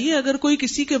جانا چاہیے. اگر کوئی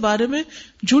کسی کے بارے میں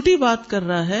جھوٹی بات کر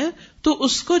رہا ہے تو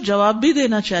اس کو جواب بھی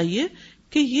دینا چاہیے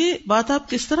کہ یہ بات آپ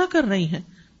کس طرح کر رہی ہیں.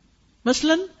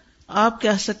 مثلا آپ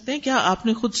کہہ سکتے ہیں کیا آپ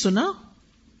نے خود سنا،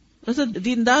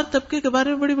 دیندار طبقے کے بارے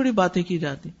میں بڑی بڑی باتیں کی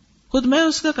جاتی، خود میں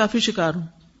اس کا کافی شکار ہوں.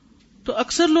 تو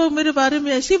اکثر لوگ میرے بارے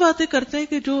میں ایسی باتیں کرتے ہیں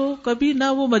کہ جو کبھی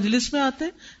نہ وہ مجلس میں آتے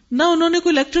نہ انہوں نے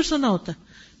کوئی لیکچر سنا ہوتا ہے،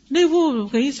 نہیں وہ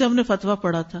کہیں سے ہم نے فتویٰ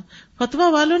پڑھا تھا. فتویٰ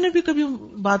والوں نے بھی کبھی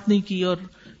بات نہیں کی اور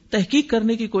تحقیق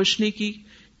کرنے کی کوشش نہیں کی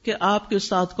کہ آپ کے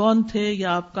استاد کون تھے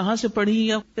یا آپ کہاں سے پڑھی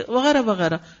یا وغیرہ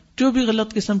وغیرہ، جو بھی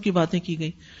غلط قسم کی باتیں کی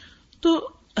گئی. تو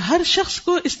ہر شخص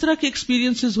کو اس طرح کے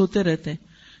ایکسپیرینسز ہوتے رہتے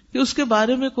ہیں کہ اس کے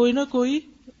بارے میں کوئی نہ کوئی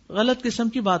غلط قسم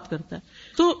کی بات کرتا ہے.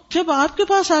 تو جب آپ کے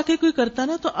پاس آ کے کوئی کرتا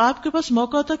نا تو آپ کے پاس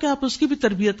موقع ہوتا کہ آپ اس کی بھی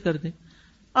تربیت کر دیں،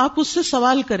 آپ اس سے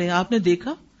سوال کریں، آپ نے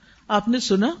دیکھا، آپ نے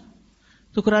سنا.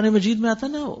 تو قرآن مجید میں آتا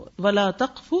نا وَلَا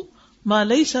تَقْفُ مَا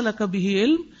لَيْسَ لَكَ بِهِ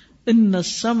عِلْمٌ إِنَّ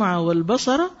السَّمْعَ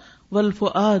وَالْبَصَرَ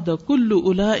وَالْفُؤَادَ كُلُّ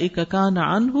أُولَئِكَ كَانَ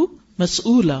عَنْهُ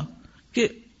مَسْئُولًا، کہ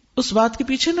اس بات کے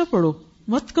پیچھے نہ پڑو،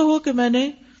 مت کہو کہ میں نے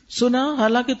سنا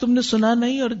حالانکہ تم نے سنا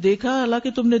نہیں، اور دیکھا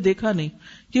حالانکہ تم نے دیکھا نہیں،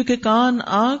 کیونکہ کان،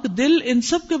 آنکھ، دل، ان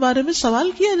سب کے بارے میں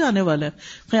سوال کیا جانے والا ہے.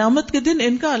 قیامت کے دن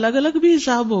ان کا الگ الگ بھی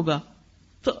حساب ہوگا.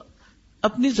 تو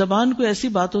اپنی زبان کو ایسی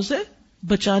باتوں سے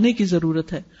بچانے کی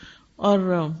ضرورت ہے. اور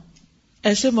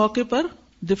ایسے موقع پر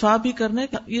دفاع بھی کرنا،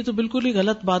 یہ تو بالکل ہی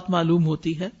غلط بات معلوم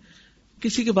ہوتی ہے.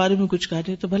 کسی کے بارے میں کچھ کہہ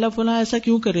جائے تو بھلا فلاں ایسا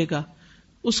کیوں کرے گا،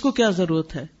 اس کو کیا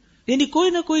ضرورت ہے. یعنی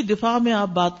کوئی نہ کوئی دفاع میں آپ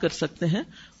بات کر سکتے ہیں،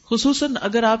 خصوصاً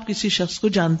اگر آپ کسی شخص کو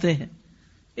جانتے ہیں.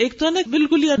 ایک تو نا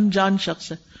بالکل ہی انجان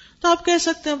شخص ہے تو آپ کہہ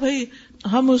سکتے ہیں بھائی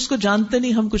ہم اس کو جانتے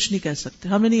نہیں، ہم کچھ نہیں کہہ سکتے،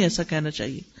 ہمیں نہیں ایسا کہنا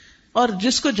چاہیے. اور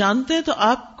جس کو جانتے ہیں تو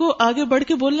آپ کو آگے بڑھ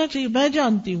کے بولنا چاہیے میں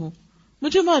جانتی ہوں،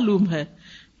 مجھے معلوم ہے.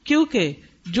 کیونکہ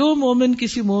جو مومن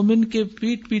کسی مومن کے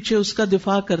پیٹھ پیچھے اس کا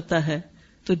دفاع کرتا ہے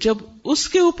تو جب اس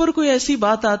کے اوپر کوئی ایسی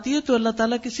بات آتی ہے تو اللہ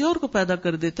تعالیٰ کسی اور کو پیدا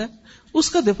کر دیتا ہے اس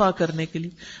کا دفاع کرنے کے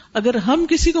لیے. اگر ہم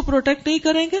کسی کو پروٹیکٹ نہیں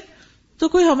کریں گے تو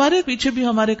کوئی ہمارے پیچھے بھی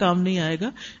ہمارے کام نہیں آئے گا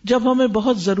جب ہمیں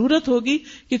بہت ضرورت ہوگی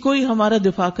کہ کوئی ہمارا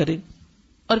دفاع کرے.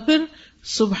 اور پھر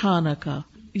سبحانک،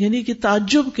 یعنی کہ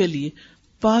تعجب کے لیے،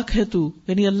 پاک ہے تو،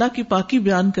 یعنی اللہ کی پاکی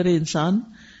بیان کرے انسان،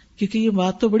 کیونکہ یہ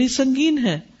بات تو بڑی سنگین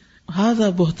ہے. ھذا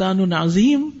بہتان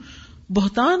عظیم،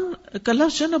 بہتان کا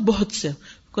لفظ جو ہے نا بہت سے،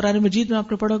 قرآن مجید میں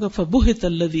آپ نے پڑھا ہوگا فبہت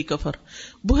الذی کفر،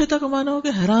 بہتا کا معنی ہوگا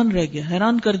حیران رہ گیا،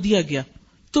 حیران کر دیا گیا.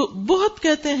 تو بہت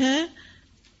کہتے ہیں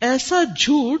ایسا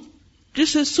جھوٹ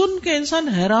جسے سن کے انسان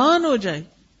حیران ہو جائے.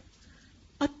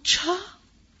 اچھا،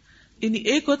 یعنی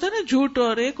ایک ہوتا ہے نا جھوٹ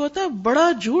اور ایک ہوتا ہے بڑا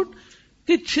جھوٹ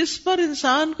کہ جس پر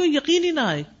انسان کو یقین ہی نہ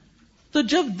آئے. تو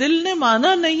جب دل نے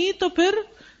مانا نہیں تو پھر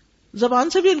زبان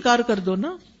سے بھی انکار کر دو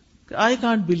نا، I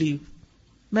can't believe،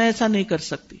 میں ایسا نہیں کر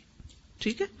سکتی.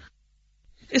 ٹھیک ہے،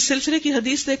 اس سلسلے کی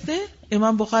حدیث دیکھتے ہیں.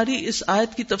 امام بخاری اس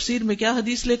آیت کی تفسیر میں کیا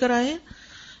حدیث لے کر آئے ہیں.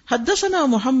 حدثنا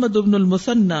محمد بن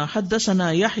المثنى حدثنا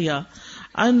يحيى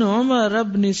عن عمر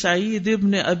بن سعيد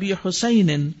بن ابي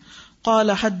حسين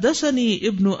قال حدثني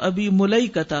ابن ابي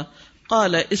مليكة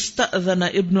قال استأذن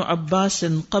ابن عباس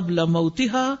قبل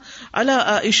موتها على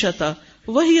عائشة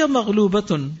وهي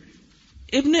مغلوبة.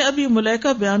 ابن ابی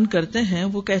ملیکہ بیان کرتے ہیں،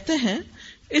 وہ کہتے ہیں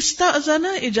استأذن،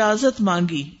 اجازت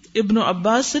مانگی، ابن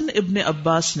عباس، ابن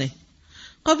عباس نے،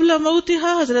 قبل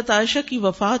موتها، حضرت عائشہ کی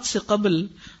وفات سے قبل،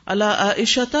 علی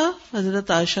عائشہ،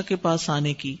 حضرت عائشہ کے پاس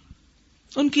آنے کی،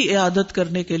 ان کی عیادت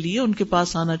کرنے کے لیے ان کے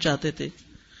پاس آنا چاہتے تھے.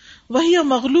 وہی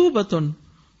مغلوبۃ،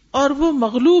 اور وہ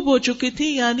مغلوب ہو چکی تھی،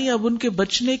 یعنی اب ان کے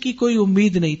بچنے کی کوئی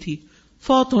امید نہیں تھی،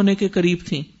 فوت ہونے کے قریب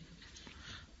تھیں.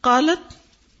 قالت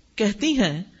کہتی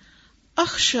ہیں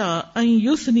اخشا ان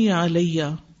یثنی علیہ،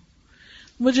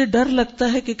 مجھے ڈر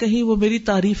لگتا ہے کہ کہیں وہ میری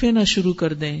تعریفیں نہ شروع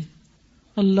کر دیں.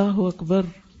 اللہ اکبر،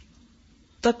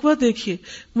 تقویٰ دیکھیے،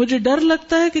 مجھے ڈر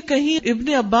لگتا ہے کہ کہیں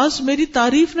ابن عباس میری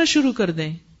تعریف نہ شروع کر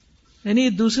دیں. یعنی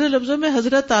دوسرے لفظوں میں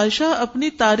حضرت عائشہ اپنی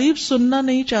تعریف سننا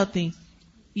نہیں چاہتی.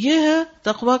 یہ ہے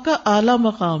تقویٰ کا اعلی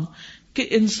مقام کہ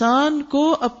انسان کو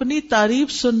اپنی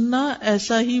تعریف سننا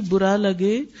ایسا ہی برا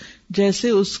لگے جیسے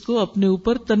اس کو اپنے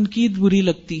اوپر تنقید بری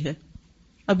لگتی ہے.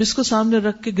 اب اس کو سامنے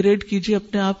رکھ کے گریڈ کیجئے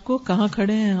اپنے آپ کو، کہاں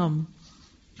کھڑے ہیں ہم،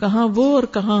 کہاں وہ اور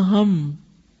کہاں ہم.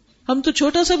 ہم تو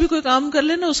چھوٹا سا بھی کوئی کام کر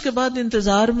لیں نا، اس کے بعد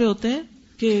انتظار میں ہوتے ہیں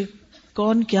کہ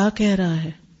کون کیا کہہ رہا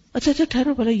ہے. اچھا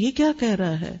ٹھہرو بھلا یہ کیا کہہ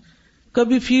رہا ہے.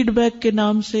 کبھی فیڈ بیک کے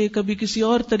نام سے، کبھی کسی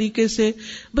اور طریقے سے،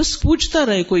 بس پوچھتا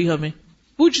رہے، کوئی ہمیں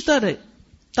پوچھتا رہے،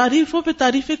 تعریفوں پہ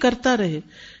تعریفیں کرتا رہے.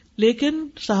 لیکن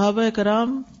صحابہ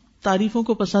کرام تعریفوں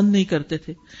کو پسند نہیں کرتے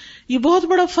تھے. یہ بہت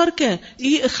بڑا فرق ہے،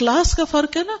 یہ اخلاص کا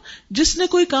فرق ہے نا. جس نے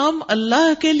کوئی کام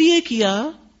اللہ کے لیے کیا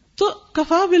تو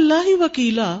کفا باللہ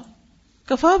وکیلا،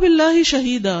 کفا باللہ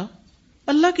شہیدا،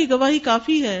 اللہ کی گواہی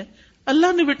کافی ہے،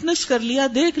 اللہ نے وٹنس کر لیا،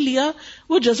 دیکھ لیا،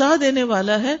 وہ جزا دینے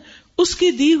والا ہے، اس کی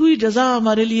دی ہوئی جزا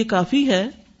ہمارے لیے کافی ہے.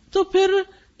 تو پھر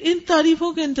ان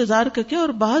تعریفوں کے انتظار کا کیا. اور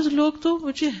بعض لوگ تو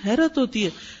مجھے حیرت ہوتی ہے،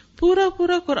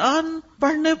 پورا قرآن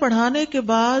پڑھنے پڑھانے کے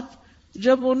بعد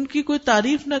جب ان کی کوئی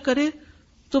تعریف نہ کرے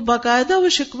تو باقاعدہ وہ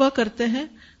شکوہ کرتے ہیں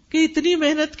کہ اتنی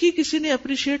محنت کی، کسی نے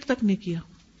اپریشیٹ تک نہیں کیا.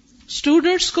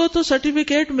 اسٹوڈنٹس کو تو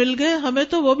سرٹیفکیٹ مل گئے، ہمیں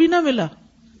تو وہ بھی نہ ملا.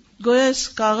 گویا اس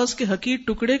کاغذ کے حقیر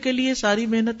ٹکڑے کے لیے ساری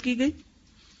محنت کی گئی.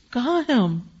 کہاں ہیں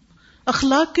ہم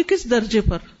اخلاق کے کس درجے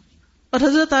پر. اور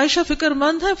حضرت عائشہ فکر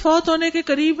مند ہے، فوت ہونے کے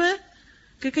قریب ہے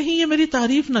کہ کہیں یہ میری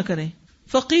تعریف نہ کریں.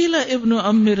 فقیل ابن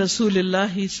ام رسول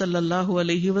اللہ صلی اللہ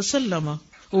علیہ وسلم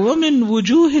ومن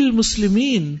وجوہ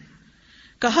المسلمین،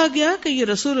 کہا گیا کہ یہ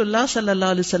رسول اللہ صلی اللہ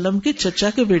علیہ وسلم کے چچا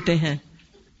کے بیٹے ہیں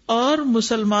اور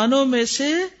مسلمانوں میں سے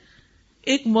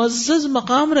ایک معزز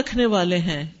مقام رکھنے والے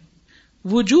ہیں.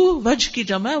 وجوہ وجہ کی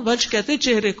جمع، وجہ کہتے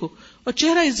چہرے کو، اور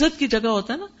چہرہ عزت کی جگہ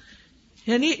ہوتا ہے نا.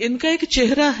 یعنی ان کا ایک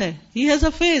چہرہ ہے، he has a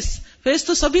face. Face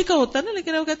تو سبھی کا ہوتا ہے نا،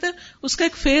 لیکن وہ کہتے ہیں اس کا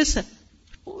ایک فیس ہے،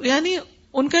 یعنی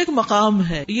ان کا ایک مقام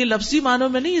ہے. یہ لفظی معنوں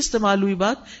میں نہیں استعمال ہوئی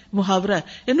بات، محاورہ ہے.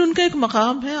 یعنی ان کا ایک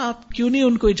مقام ہے، آپ کیوں نہیں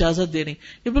ان کو اجازت دے رہی.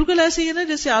 یہ بالکل ایسے ہی ہے نا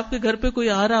جیسے آپ کے گھر پہ کوئی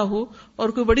آ رہا ہو اور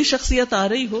کوئی بڑی شخصیت آ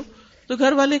رہی ہو تو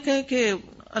گھر والے کہیں کہ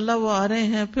اللہ وہ آ رہے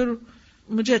ہیں، پھر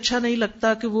مجھے اچھا نہیں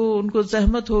لگتا کہ وہ ان کو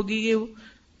زحمت ہوگی. یہ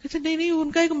کہتے نہیں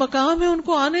ان کا ایک مقام ہے، ان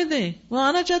کو آنے دیں، وہ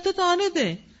آنا چاہتے تو آنے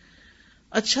دیں.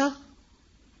 اچھا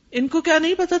ان کو کیا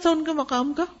نہیں پتا تھا؟ ان کے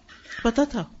مقام کا پتا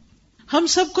تھا. ہم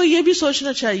سب کو یہ بھی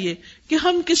سوچنا چاہیے کہ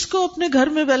ہم کس کو اپنے گھر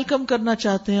میں ویلکم کرنا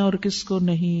چاہتے ہیں اور کس کو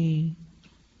نہیں.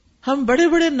 ہم بڑے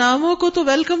بڑے ناموں کو تو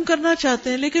ویلکم کرنا چاہتے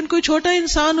ہیں، لیکن کوئی چھوٹا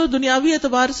انسان ہو دنیاوی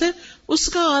اعتبار سے، اس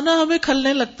کا آنا ہمیں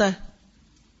کھلنے لگتا ہے.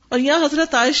 اور یہاں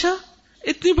حضرت عائشہ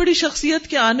اتنی بڑی شخصیت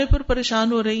کے آنے پر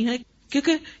پریشان ہو رہی ہیں،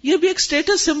 کیونکہ یہ بھی ایک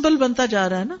سٹیٹس سمبل بنتا جا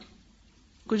رہا ہے نا.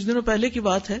 کچھ دنوں پہلے کی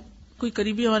بات ہے، کوئی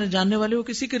قریبی ہمارے جاننے والے وہ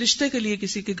کسی کے رشتے کے لیے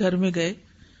کسی کے گھر میں گئے،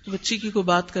 بچی کی کوئی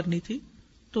بات کرنی تھی،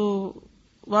 تو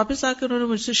واپس آ کے انہوں نے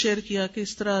مجھ سے شیئر کیا کہ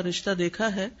اس طرح رشتہ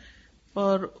دیکھا ہے.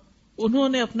 اور انہوں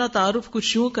نے اپنا تعارف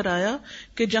کچھ یوں کرایا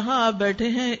کہ جہاں آپ بیٹھے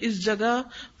ہیں اس جگہ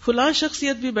فلاں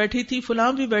شخصیت بھی بیٹھی تھی،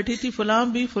 فلاں بھی بیٹھی تھی، فلاں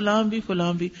بھی، فلاں بھی،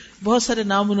 فلاں بھی، بہت سارے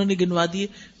نام انہوں نے گنوا دیے.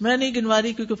 میں نہیں گنوا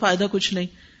رہی کیونکہ فائدہ کچھ نہیں.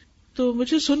 تو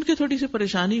مجھے سن کے تھوڑی سی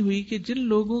پریشانی ہوئی کہ جن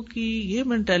لوگوں کی یہ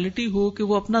مینٹالٹی ہو کہ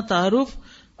وہ اپنا تعارف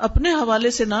اپنے حوالے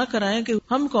سے نہ کرائیں کہ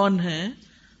ہم کون ہیں،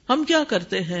 ہم کیا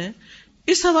کرتے ہیں،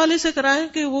 اس حوالے سے کرائیں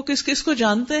کہ وہ کس کس کو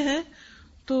جانتے ہیں،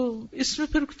 تو اس میں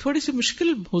پھر تھوڑی سی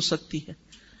مشکل ہو سکتی ہے.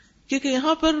 کیونکہ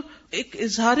یہاں پر ایک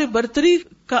اظہار برتری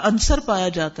کا عنصر پایا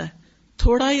جاتا ہے،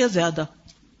 تھوڑا یا زیادہ.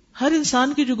 ہر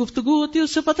انسان کی جو گفتگو ہوتی ہے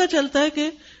اس سے پتہ چلتا ہے کہ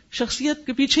شخصیت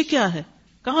کے پیچھے کیا ہے،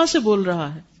 کہاں سے بول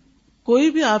رہا ہے. کوئی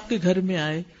بھی آپ کے گھر میں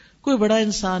آئے، کوئی بڑا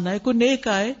انسان آئے، کوئی نیک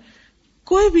آئے،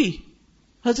 کوئی بھی.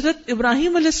 حضرت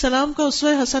ابراہیم علیہ السلام کا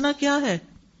اسوہ حسنہ کیا ہے؟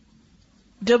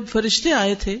 جب فرشتے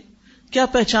آئے تھے کیا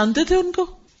پہچانتے تھے ان کو؟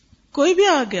 کوئی بھی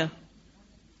آ گیا،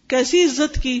 کیسی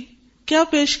عزت کی، کیا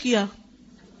پیش کیا؟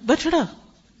 بچڑا،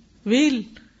 ویل،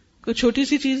 کوئی چھوٹی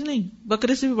سی چیز نہیں،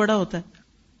 بکرے سے بھی بڑا ہوتا ہے.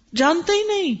 جانتے ہی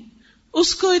نہیں،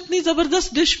 اس کو اتنی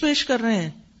زبردست ڈش پیش کر رہے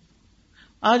ہیں.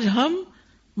 آج ہم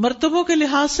مرتبوں کے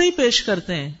لحاظ سے ہی پیش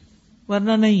کرتے ہیں،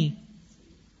 ورنہ نہیں.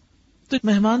 تو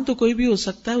مہمان تو کوئی بھی ہو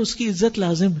سکتا ہے، اس کی عزت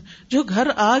لازم ہے. جو گھر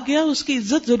آ گیا اس کی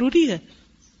عزت ضروری ہے،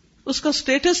 اس کا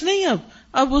سٹیٹس نہیں.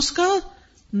 اب اس کا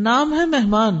نام ہے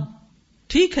مہمان.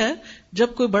 ٹھیک ہے،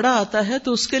 جب کوئی بڑا آتا ہے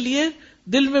تو اس کے لیے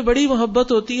دل میں بڑی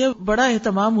محبت ہوتی ہے، بڑا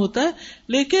اہتمام ہوتا ہے،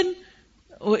 لیکن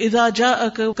وَإِذَا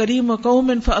جَاءَكَ كَرِيمُ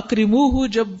قَوْمٍ فَأَكْرِمُوهُ،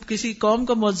 جب کسی قوم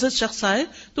کا معزز شخص آئے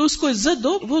تو اس کو عزت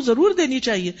دو، وہ ضرور دینی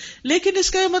چاہیے، لیکن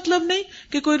اس کا یہ مطلب نہیں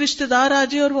کہ کوئی رشتہ دار آ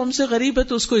جائے اور وہ ہم سے غریب ہے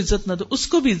تو اس کو عزت نہ دو، اس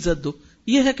کو بھی عزت دو،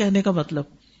 یہ ہے کہنے کا مطلب،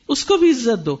 اس کو بھی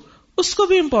عزت دو، اس کو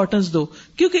بھی امپورٹنس دو،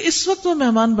 کیونکہ اس وقت وہ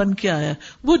مہمان بن کے آیا،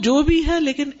 وہ جو بھی ہے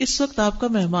لیکن اس وقت آپ کا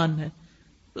مہمان ہے،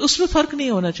 اس میں فرق نہیں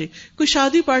ہونا چاہیے۔ کوئی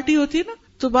شادی پارٹی ہوتی ہے نا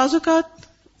تو بعض اوقات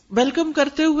ویلکم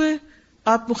کرتے ہوئے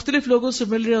آپ مختلف لوگوں سے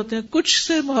مل رہے ہوتے ہیں، کچھ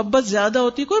سے محبت زیادہ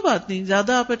ہوتی ہے، کوئی بات نہیں،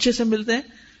 زیادہ آپ اچھے سے ملتے ہیں،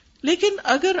 لیکن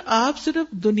اگر آپ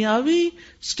صرف دنیاوی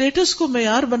سٹیٹس کو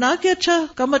معیار بنا کے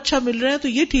کم اچھا مل رہے ہیں تو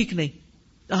یہ ٹھیک نہیں۔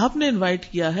 آپ نے انوائٹ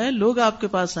کیا ہے، لوگ آپ کے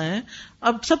پاس آئے ہیں،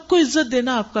 اب سب کو عزت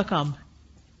دینا آپ کا کام ہے۔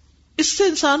 اس سے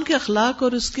انسان کے اخلاق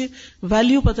اور اس کے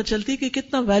ویلیو پتہ چلتی ہے کہ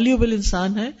کتنا ویلیوبل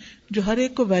انسان ہے جو ہر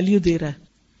ایک کو ویلیو دے رہا ہے۔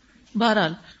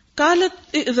 بہرحال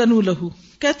قالت اذنوا لہ،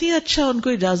 کہتی ہیں اچھا ان کو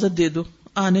اجازت دے دو،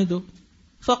 آنے دو۔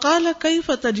 فقال کیف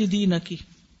تجدینک،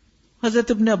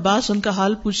 حضرت ابن عباس ان کا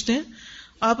حال پوچھتے ہیں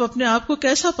آپ اپنے آپ کو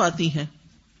کیسا پاتی ہیں؟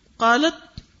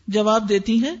 قالت جواب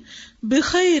دیتی ہیں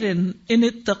بخیر ان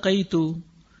اتقیت،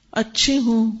 اچھی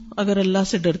ہوں اگر اللہ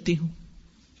سے ڈرتی ہوں،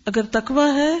 اگر تقوی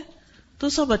ہے تو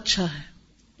سب اچھا ہے،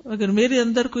 اگر میرے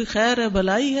اندر کوئی خیر ہے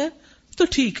بھلائی ہے تو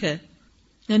ٹھیک ہے،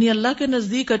 یعنی اللہ کے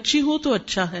نزدیک اچھی ہوں تو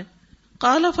اچھا ہے۔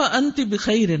 قال فانت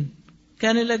بخیر،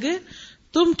 کہنے لگے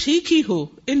تم ٹھیک ہی ہو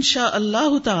انشاء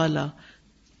اللہ تعالی،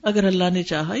 اگر اللہ نے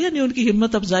چاہا، یعنی ان کی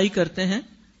ہمت افزائی کرتے ہیں۔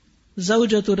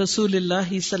 زوجۃ رسول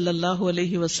اللہ صلی اللہ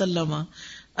علیہ وسلم،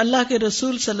 اللہ کے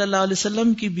رسول صلی اللہ علیہ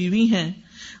وسلم کی بیوی ہیں۔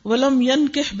 ولم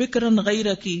ينکح بکرا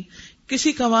غیرک،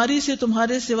 کسی کنواری سے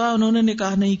تمہارے سوا انہوں نے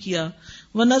نکاح نہیں کیا۔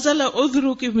 ونزل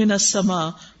عذرک من السماء،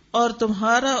 اور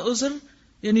تمہارا عذر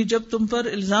یعنی جب تم پر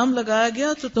الزام لگایا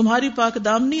گیا تو تمہاری پاک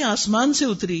دامنی آسمان سے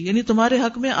اتری، یعنی تمہارے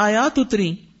حق میں آیات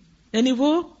اتری، یعنی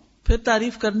وہ پھر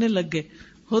تعریف کرنے لگ گئے۔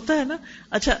 ہوتا ہے نا،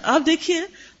 اچھا آپ دیکھیے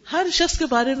ہر شخص کے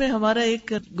بارے میں ہمارا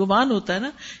ایک گمان ہوتا ہے نا،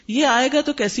 یہ آئے گا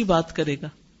تو کیسی بات کرے گا،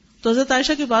 تو حضرت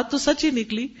عائشہ کی بات تو سچ ہی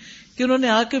نکلی کہ انہوں نے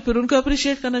آ کے پھر ان کو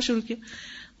اپریشیٹ کرنا شروع کیا۔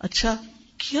 اچھا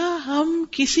کیا ہم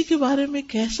کسی کے بارے میں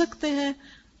کہہ سکتے ہیں؟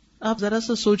 آپ ذرا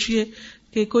سا سوچئے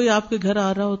کہ کوئی آپ کے گھر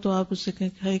آ رہا ہو تو آپ اس سے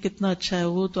کہیں کتنا اچھا ہے،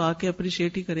 وہ تو آ کے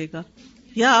اپریشیٹ ہی کرے گا،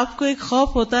 یا آپ کو ایک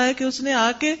خوف ہوتا ہے کہ اس نے آ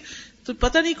کے تو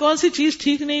پتہ نہیں کون سی چیز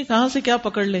ٹھیک نہیں کہاں سے کیا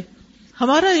پکڑ لے۔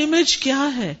 ہمارا امیج کیا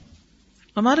ہے؟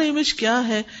 ہمارا امیج کیا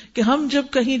ہے کہ ہم جب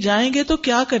کہیں جائیں گے تو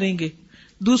کیا کریں گے؟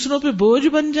 دوسروں پہ بوجھ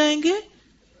بن جائیں گے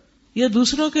یا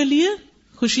دوسروں کے لیے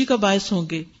خوشی کا باعث ہوں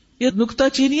گے، یا نکتہ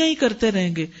چینیاں ہی کرتے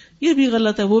رہیں گے؟ یہ بھی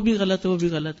غلط ہے، وہ بھی غلط ہے، وہ بھی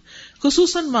غلط۔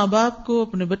 خصوصاً ماں باپ کو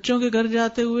اپنے بچوں کے گھر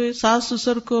جاتے ہوئے، ساس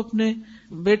سسر کو اپنے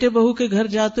بیٹے بہو کے گھر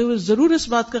جاتے ہوئے ضرور اس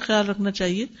بات کا خیال رکھنا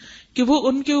چاہیے کہ وہ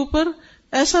ان کے اوپر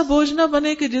ایسا بوجھ نہ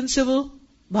بنے کہ جن سے وہ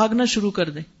بھاگنا شروع کر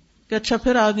دیں کہ اچھا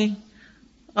پھر آ گئی،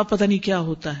 اب پتہ نہیں کیا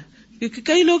ہوتا ہے۔ کیونکہ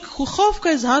کئی لوگ خوف کا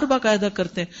اظہار باقاعدہ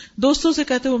کرتے ہیں، دوستوں سے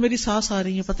کہتے ہیں وہ میری ساس آ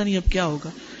رہی ہے، پتہ نہیں اب کیا ہوگا،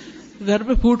 گھر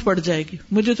پہ پھوٹ پڑ جائے گی،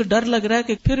 مجھے تو ڈر لگ رہا ہے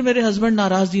کہ پھر میرے ہسبینڈ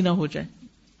ناراض ہی نہ ہو جائے،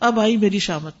 اب آئی میری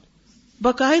شامت۔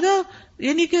 باقاعدہ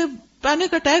یعنی کہ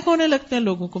پینک اٹیک ہونے لگتے ہیں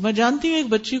لوگوں کو۔ میں جانتی ہوں ایک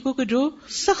بچی کو کہ جو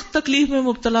سخت تکلیف میں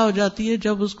مبتلا ہو جاتی ہے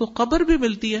جب اس کو خبر بھی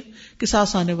ملتی ہے کہ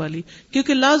ساس آنے والی،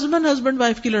 کیونکہ لازماً ہسبینڈ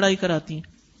وائف کی لڑائی کراتی ہیں۔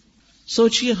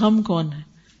 سوچئے ہم کون ہیں؟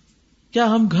 کیا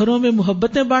ہم گھروں میں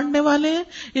محبتیں بانٹنے والے ہیں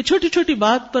یا چھوٹی چھوٹی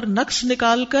بات پر نقص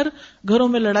نکال کر گھروں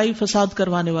میں لڑائی فساد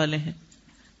کروانے والے ہیں؟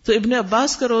 تو ابن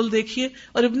عباس کا رول دیکھیے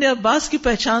اور ابن عباس کی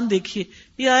پہچان دیکھیے،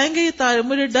 یہ آئیں گے، یہ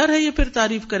مجھے ڈر ہے یہ پھر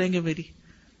تعریف کریں گے میری،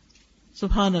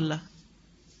 سبحان اللہ۔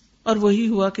 اور وہی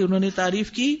ہوا کہ انہوں نے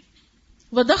تعریف کی۔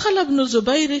 وَدَخَلَ ابن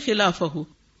زبیر خلافہ،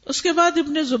 اس کے بعد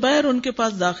ابن زبیر ان کے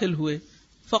پاس داخل ہوئے۔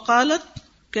 فقالت،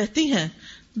 کہتی ہیں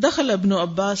دخل ابن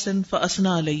عباس فاثنى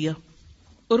علیہ،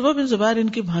 عروہ بن زبیر ان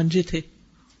کے بھانجے تھے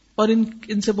اور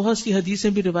ان سے بہت سی حدیثیں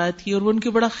بھی روایت کی اور وہ ان کے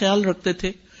بڑا خیال رکھتے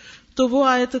تھے، تو وہ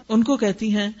آئے تو ان کو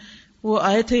کہتی ہیں، وہ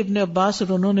آئے تھے ابن عباس اور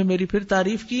انہوں نے میری پھر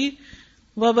تعریف کی۔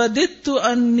 وَوَدِدتُّ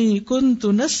أَنِّي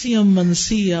كُنتُ نَسْيًا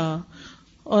مَنْسِيًّا،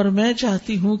 اور میں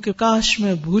چاہتی ہوں کہ کاش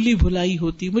میں بھولی بھلائی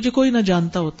ہوتی، مجھے کوئی نہ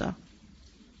جانتا ہوتا۔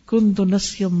 كُنتُ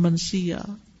نَسْيًا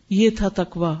مَنْسِيًّا، یہ تھا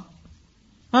تقویٰ۔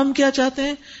 ہم کیا چاہتے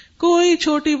ہیں؟ کوئی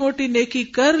چھوٹی موٹی نیکی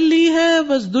کر لی ہے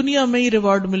بس دنیا میں ہی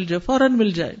ریوارڈ مل جائے، فوراً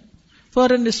مل جائے،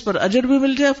 فوراً اس پر اجر بھی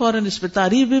مل جائے، فوراً اس پہ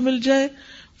تعریف بھی مل جائے،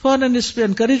 فوراً اس پہ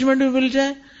انکریجمنٹ بھی مل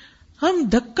جائے۔ ہم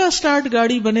دھکا سٹارٹ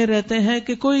گاڑی بنے رہتے ہیں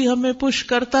کہ کوئی ہمیں پش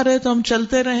کرتا رہے تو ہم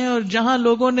چلتے رہیں، اور جہاں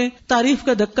لوگوں نے تعریف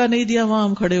کا دھکا نہیں دیا وہاں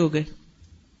ہم کھڑے ہو گئے۔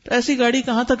 تو ایسی گاڑی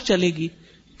کہاں تک چلے گی؟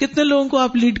 کتنے لوگوں کو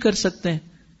آپ لیڈ کر سکتے ہیں؟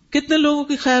 کتنے لوگوں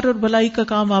کی خیر اور بھلائی کا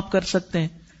کام آپ کر سکتے ہیں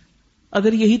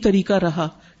اگر یہی طریقہ رہا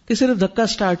کہ صرف دھکا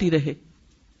سٹارٹ ہی رہے؟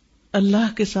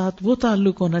 اللہ کے ساتھ وہ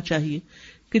تعلق ہونا چاہیے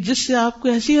کہ جس سے آپ کو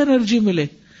ایسی انرجی ملے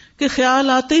کہ خیال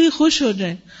آتے ہی خوش ہو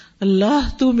جائیں، اللہ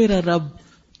تو میرا رب،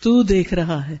 تو دیکھ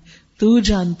رہا ہے، تو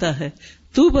جانتا ہے،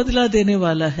 تو بدلہ دینے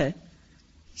والا ہے،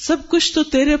 سب کچھ تو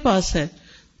تیرے پاس ہے،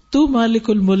 تو مالک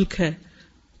الملک ہے،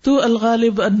 تو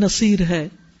الغالب النصیر ہے،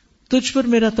 تجھ پر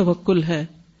میرا توکل ہے،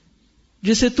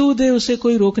 جسے تو دے اسے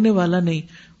کوئی روکنے والا نہیں،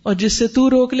 اور جس سے تو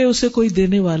روک لے اسے کوئی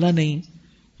دینے والا نہیں.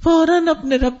 فوراً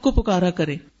اپنے رب کو پکارا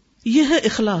کرے. یہ ہے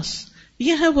اخلاص.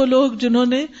 یہ ہے وہ لوگ جنہوں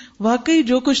نے واقعی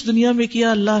جو کچھ دنیا میں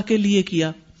کیا اللہ کے لیے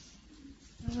کیا.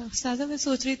 استاذہ میں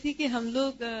سوچ رہی تھی کہ ہم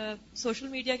لوگ سوشل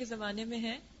میڈیا کے زمانے میں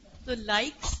ہیں تو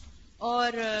لائکس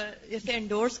اور جیسے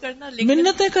انڈورس کرنا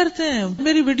منتیں کرتے ہیں،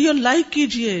 میری ویڈیو لائک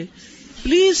کیجئے،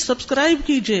 پلیز سبسکرائب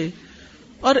کیجئے،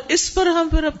 اور اس پر ہم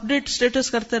پھر اپڈیٹ سٹیٹس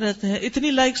کرتے رہتے ہیں،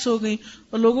 اتنی لائکس ہو گئی،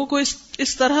 اور لوگوں کو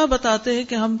اس طرح بتاتے ہیں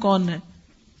کہ ہم کون ہیں.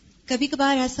 کبھی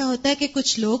کبھار ایسا ہوتا ہے کہ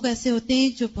کچھ لوگ ایسے ہوتے ہیں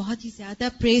جو بہت ہی زیادہ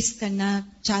پریز کرنا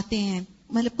چاہتے ہیں.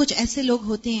 مطلب کچھ ایسے لوگ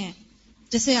ہوتے ہیں،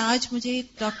 جیسے آج مجھے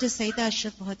ڈاکٹر سعیدہ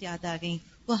اشرف بہت یاد آ گئی.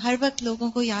 وہ ہر وقت لوگوں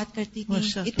کو یاد کرتی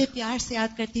تھی، اتنے پیار سے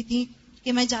یاد کرتی تھی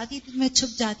کہ میں جاتی تھی میں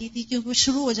چھپ جاتی تھی کیونکہ وہ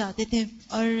شروع ہو جاتے تھے،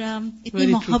 اور اتنی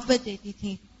محبت دیتی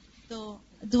تھی. تو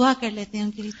دعا کر لیتے ہیں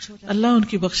ان کے لیے. چھوٹا اللہ ان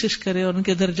کی بخشش کرے اور ان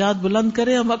کے درجات بلند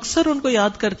کرے. ہم اکثر ان کو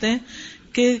یاد کرتے ہیں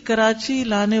کہ کراچی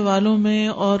لانے والوں میں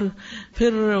اور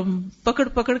پھر پکڑ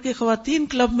پکڑ کے خواتین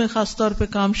کلب میں خاص طور پہ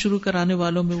کام شروع کرانے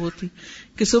والوں میں وہ تھی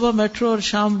کہ صبح میٹرو اور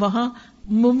شام وہاں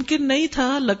ممکن نہیں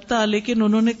تھا لگتا، لیکن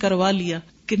انہوں نے کروا لیا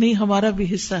کہ نہیں ہمارا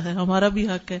بھی حصہ ہے، ہمارا بھی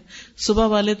حق ہے. صبح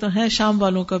والے تو ہیں، شام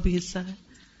والوں کا بھی حصہ ہے.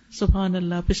 سبحان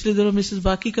اللہ. پچھلے دنوں مسز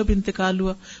باقی کا بھی انتقال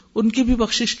ہوا، ان کی بھی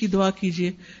بخشش کی دعا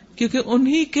کیجیے، کیونکہ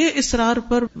انہی کے اصرار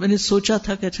پر میں نے سوچا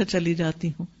تھا کہ اچھا چلی جاتی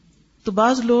ہوں. تو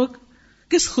بعض لوگ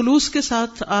کس خلوص کے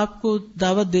ساتھ آپ کو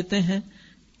دعوت دیتے ہیں،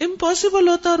 امپاسبل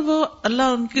ہوتا اور وہ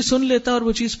اللہ ان کی سن لیتا اور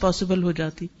وہ چیز پاسبل ہو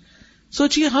جاتی.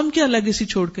 سوچئے ہم کیا لیگیسی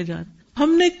چھوڑ کے جا رہے،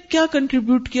 ہم نے کیا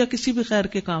کنٹریبیوٹ کیا کسی بھی خیر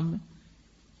کے کام میں.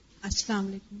 السلام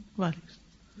علیکم. وعلیکم.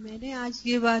 میں نے آج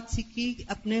یہ بات سیکھی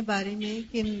اپنے بارے میں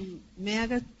کہ میں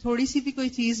اگر تھوڑی سی بھی کوئی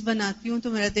چیز بناتی ہوں تو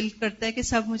میرا دل کرتا ہے کہ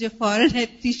سب مجھے فوراً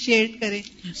اپریشیٹ کریں.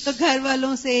 تو گھر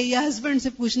والوں سے یا ہسبینڈ سے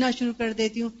پوچھنا شروع کر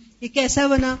دیتی ہوں یہ کیسا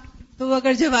بنا، تو وہ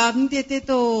اگر جواب نہیں دیتے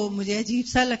تو مجھے عجیب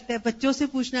سا لگتا ہے. بچوں سے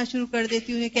پوچھنا شروع کر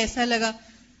دیتی ہوں یہ کیسا لگا،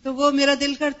 تو وہ میرا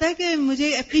دل کرتا ہے کہ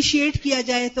مجھے اپریشیٹ کیا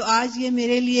جائے. تو آج یہ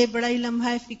میرے لیے بڑا ہی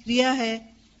لمحہ فکریہ ہے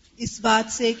اس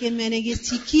بات سے کہ میں نے یہ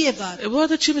سیکھی ہے بات.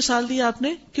 بہت اچھی مثال دی آپ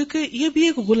نے، کیونکہ یہ بھی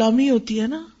ایک غلامی ہوتی ہے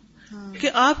نا، کہ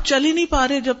آپ چل ہی نہیں پا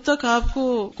رہے جب تک آپ کو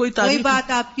کوئی تعریف. کوئی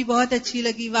بات آپ کی بہت اچھی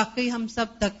لگی، واقعی ہم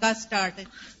سب دھکا سٹارٹ ہے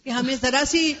کہ ہمیں ذرا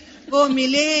سی وہ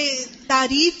ملے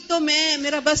تعریف تو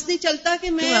میرا بس نہیں چلتا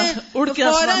کہ میں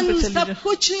فوراً سب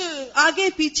کچھ آگے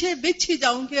پیچھے بچھ ہی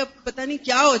جاؤں کہ اب پتہ نہیں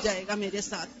کیا ہو جائے گا میرے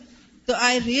ساتھ. تو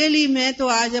میں تو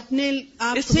آج اپنے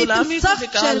آپ سے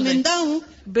سخت شرمندہ ہوں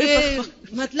کہ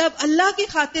مطلب اللہ کی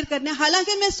خاطر کرنا،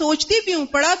 حالانکہ میں سوچتی بھی ہوں،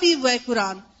 پڑھا بھی ہوا ہے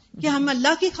قرآن کہ ہم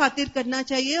اللہ کی خاطر کرنا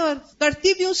چاہیے، اور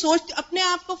کرتی بھی ہوں. سوچ اپنے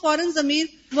آپ کو فوراً ضمیر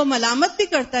وہ ملامت بھی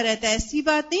کرتا رہتا ہے. ایسی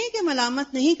بات نہیں ہے کہ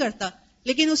ملامت نہیں کرتا،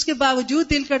 لیکن اس کے باوجود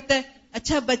دل کرتا ہے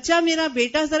اچھا بچہ میرا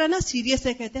بیٹا ذرا نا سیریس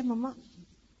ہے، کہتے ہیں مما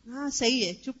ہاں صحیح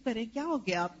ہے چپ کریں کیا ہو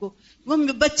گیا آپ کو. وہ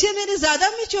بچے میرے زیادہ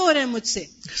میچور ہیں مجھ سے،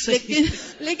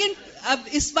 لیکن اب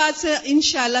اس بات سے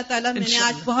انشاءاللہ تعالی میں نے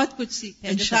آج بہت کچھ سیکھا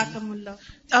ہے. جزاکم اللہ.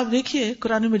 آپ دیکھیے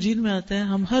قرآن مجید میں آتے ہیں،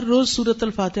 ہم ہر روز سورۃ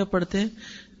الفاتحہ پڑھتے ہیں،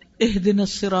 اہدنا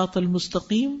الصراط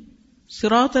المستقیم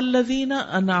صراط الذین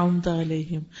انعمت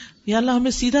علیہم. یا اللہ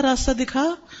ہمیں سیدھا راستہ دکھا،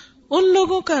 ان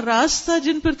لوگوں کا راستہ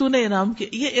جن پر تو نے انعام کیا.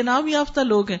 یہ انعام یافتہ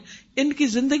لوگ ہیں، ان کی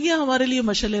زندگیاں ہمارے لیے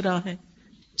مشعل راہ ہیں.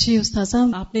 جی استاذہ،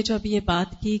 آپ نے جو ابھی یہ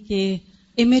بات کی کہ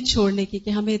امیج چھوڑنے کی، کہ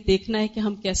ہمیں دیکھنا ہے کہ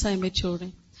ہم کیسا امیج چھوڑ رہے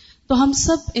ہیں، تو ہم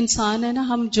سب انسان ہیں نا،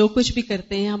 ہم جو کچھ بھی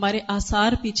کرتے ہیں ہمارے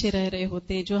آثار پیچھے رہ رہے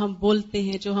ہوتے ہیں، جو ہم بولتے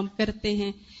ہیں، جو ہم کرتے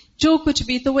ہیں، جو کچھ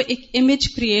بھی، تو وہ ایک امیج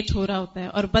کریٹ ہو رہا ہوتا ہے،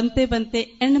 اور بنتے بنتے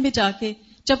اینڈ میں جا کے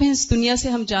جب اس دنیا سے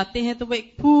ہم جاتے ہیں تو وہ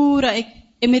ایک پورا ایک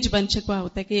امیج بن چکا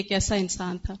ہوتا ہے کہ یہ کیسا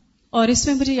انسان تھا. اور اس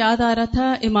میں مجھے یاد آ رہا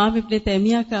تھا امام ابن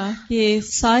تیمیہ کا کہ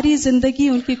ساری زندگی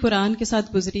ان کی قرآن کے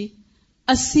ساتھ گزری،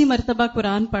 80 مرتبہ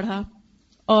قرآن پڑھا،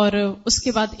 اور اس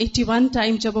کے بعد 81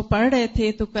 ٹائم جب وہ پڑھ رہے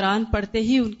تھے تو قرآن پڑھتے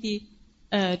ہی ان کی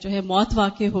جو ہے موت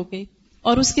واقع ہو گئی.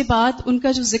 اور اس کے بعد ان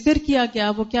کا جو ذکر کیا گیا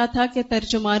وہ کیا تھا کہ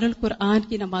ترجمان القرآن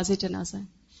کی نماز جنازہ ہے.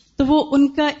 تو وہ ان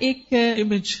کا ایک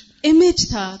امیج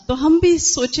تھا. تو ہم بھی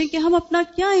سوچیں کہ ہم اپنا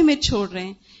کیا امیج چھوڑ رہے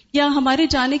ہیں، یا ہمارے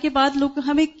جانے کے بعد لوگ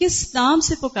ہمیں کس نام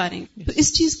سے پکاریں گے. تو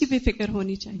اس چیز کی بھی فکر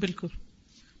ہونی چاہیے. بالکل.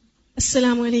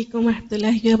 السلام علیکم ورحمۃ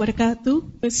اللہ وبرکاتہ.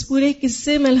 اس پورے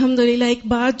قصے میں الحمدللہ ایک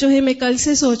بات جو ہے میں کل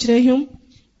سے سوچ رہی ہوں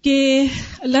کہ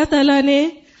اللہ تعالیٰ نے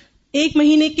 1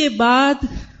 مہینے کے بعد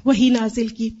وحی نازل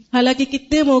کی. حالانکہ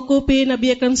کتنے موقعوں پہ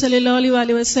نبی اکرم صلی اللہ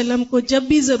علیہ وسلم کو جب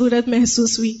بھی ضرورت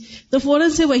محسوس ہوئی تو فوراً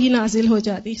سے وحی نازل ہو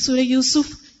جاتی. سورہ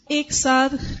یوسف ایک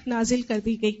ساتھ نازل کر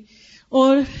دی گئی،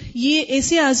 اور یہ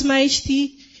ایسی آزمائش تھی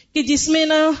کہ جس میں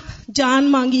نہ جان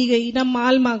مانگی گئی، نہ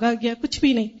مال مانگا گیا، کچھ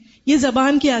بھی نہیں. یہ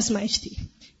زبان کی آزمائش تھی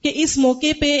کہ اس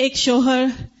موقع پہ ایک شوہر،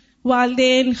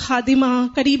 والدین، خادمہ،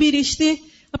 قریبی رشتے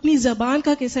اپنی زبان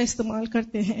کا کیسا استعمال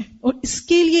کرتے ہیں، اور اس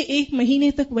کے لیے 1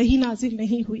 مہینے تک وہی نازل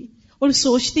نہیں ہوئی، اور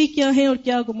سوچتے کیا ہیں اور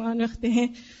کیا گمان رکھتے ہیں،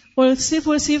 اور صرف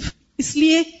اس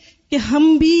لیے کہ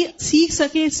ہم بھی سیکھ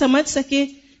سکیں، سمجھ سکیں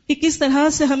کہ کس طرح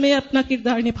سے ہمیں اپنا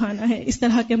کردار نبھانا ہے اس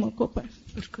طرح کے موقعوں پر.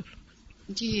 بالکل.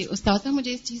 جی استاذہ،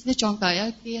 مجھے اس چیز نے چونکایا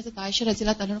کہ حضرت عائشہ رضی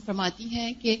اللہ تعالیٰ عنہ فرماتی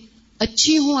ہیں کہ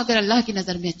اچھی ہوں اگر اللہ کی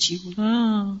نظر میں اچھی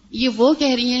ہوں. یہ وہ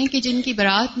کہہ رہی ہیں کہ جن کی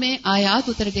برات میں آیات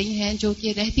اتر گئی ہیں جو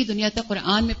کہ رہتی دنیا تک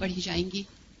قرآن میں پڑھی جائیں گی.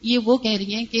 یہ وہ کہہ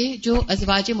رہی ہیں کہ جو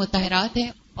ازواج مطہرات ہیں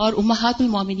اور امہات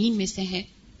المومنین میں سے ہیں.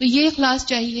 تو یہ اخلاص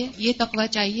چاہیے، یہ تقویٰ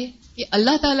چاہیے کہ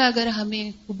اللہ تعالیٰ اگر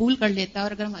ہمیں قبول کر لیتا ہے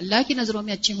اور اگر ہم اللہ کی نظروں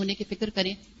میں اچھے ہونے کی فکر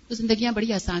کریں تو زندگیاں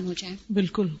بڑی آسان ہو جائیں.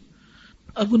 بالکل.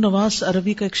 ابو نواس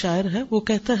عربی کا ایک شاعر ہے، وہ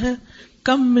کہتا ہے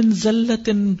کم من زلت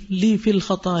لی فی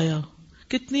الخطایا،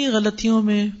 کتنی غلطیوں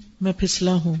میں میں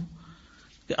پھسلا ہوں،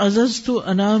 کہ عززت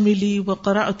اناملی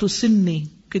وقرعت سنی،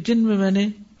 کہ جن میں نے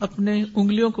اپنے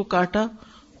انگلیوں کو کاٹا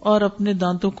اور اپنے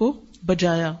دانتوں کو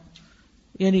بجایا.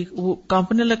 یعنی وہ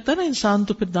کانپنے لگتا ہے نا انسان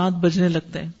تو پھر دانت بجنے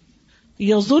لگتے ہیں.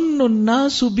 یظن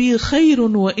الناس بی خیر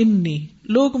وانی،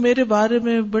 لوگ میرے بارے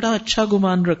میں بڑا اچھا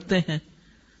گمان رکھتے ہیں،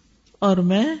 اور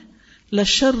میں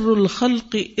لشر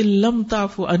الخلق ان لم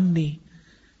تعف عنی،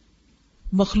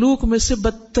 مخلوق میں سے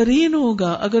بدترین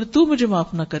ہوگا اگر تو مجھے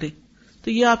معاف نہ کرے.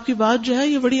 تو یہ آپ کی بات جو ہے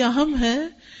یہ بڑی اہم ہے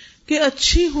کہ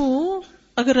اچھی ہوں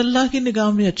اگر اللہ کی نگاہ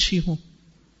میں اچھی ہوں.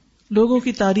 لوگوں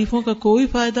کی تعریفوں کا کوئی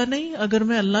فائدہ نہیں اگر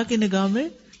میں اللہ کی نگاہ میں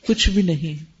کچھ بھی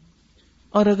نہیں،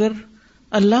 اور اگر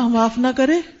اللہ معاف نہ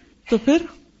کرے تو پھر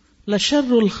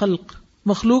لشر الخلق،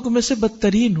 مخلوق میں سے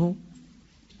بدترین ہوں.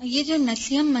 یہ جو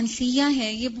نسیم منسیہ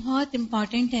ہے یہ بہت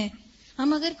امپورٹنٹ ہے.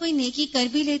 ہم اگر کوئی نیکی کر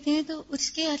بھی لیتے ہیں تو اس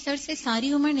کے اثر سے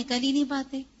ساری عمر نکل ہی نہیں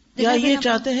پاتے، یا یہ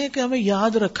چاہتے ہیں کہ ہمیں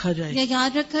یاد رکھا جائے، یا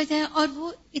یاد رکھا جائے. اور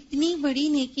وہ اتنی بڑی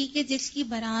نیکی کہ جس کی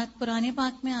برات قرآن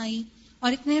پاک میں آئی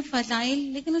اور اتنے فضائل،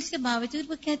 لیکن اس کے باوجود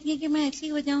وہ کہتی ہے کہ میں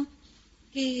ایسی ہو جاؤں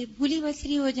کہ بھولی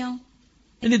بسری ہو جاؤں.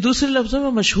 یعنی دوسرے لفظوں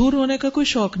میں مشہور ہونے کا کوئی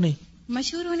شوق نہیں،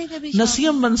 مشہور ہونے کا بھی.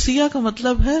 نسیم منسیہ کا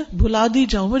مطلب ہے بھلا دی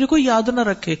جاؤں، مجھے کوئی یاد نہ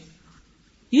رکھے.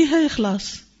 یہ ہے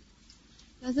اخلاص.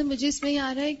 مجھے اس میں یہ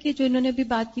آ رہا ہے کہ جو انہوں نے ابھی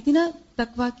بات کی تھی نا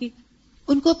تقویٰ کی،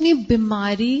 ان کو اپنی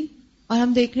بیماری، اور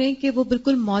ہم دیکھ رہے ہیں کہ وہ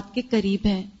بالکل موت کے قریب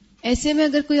ہیں، ایسے میں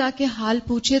اگر کوئی آ کے حال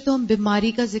پوچھے تو ہم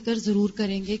بیماری کا ذکر ضرور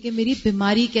کریں گے کہ میری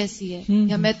بیماری کیسی ہے،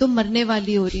 یا میں تو مرنے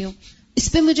والی ہو رہی ہوں.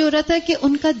 اس پہ مجھے ہو رہا تھا کہ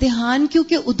ان کا دھیان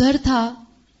کیونکہ ادھر تھا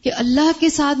کہ اللہ کے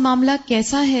ساتھ معاملہ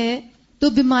کیسا ہے، تو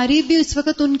بیماری بھی اس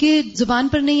وقت ان کے زبان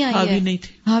پر نہیں آئی ہے،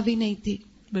 حاوی نہیں تھی.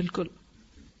 بالکل.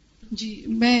 جی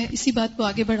میں اسی بات کو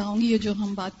آگے بڑھاؤں گی. یہ جو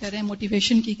ہم بات کر رہے ہیں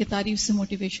موٹیویشن کی، کہ تعریف سے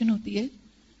موٹیویشن ہوتی ہے.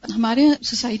 ہمارے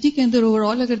سوسائٹی کے اندر اوور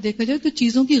آل اگر دیکھا جائے تو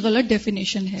چیزوں کی غلط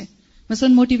ڈیفینیشن ہے. مثلا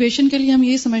موٹیویشن کے لیے ہم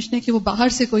یہ سمجھتے ہیں کہ وہ باہر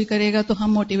سے کوئی کرے گا تو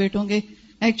ہم موٹیویٹ ہوں گے.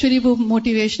 ایکچولی وہ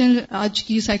موٹیویشنل آج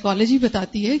کی سائیکالوجی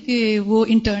بتاتی ہے کہ وہ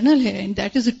انٹرنل ہے، and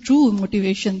that is a true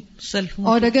motivation.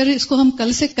 اور اگر اس کو ہم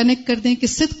کل سے کنیکٹ کر دیں کہ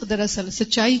صدق دراصل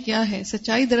سچائی کیا ہے،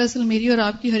 سچائی دراصل میری اور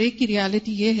آپ کی ہر ایک کی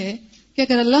ریالٹی یہ ہے کہ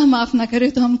اگر اللہ معاف نہ کرے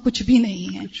تو ہم کچھ بھی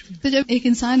نہیں ہیں. تو جب ایک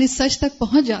انسان اس سچ تک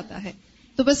پہنچ جاتا ہے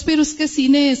تو بس پھر اس کے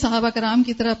سینے صحابہ کرام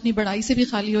کی طرح اپنی بڑائی سے بھی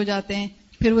خالی ہو جاتے ہیں.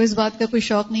 پھر وہ اس بات کا کوئی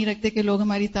شوق نہیں رکھتے کہ لوگ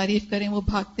ہماری تعریف کریں، وہ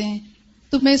بھاگتے ہیں.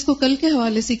 تو میں اس کو کل کے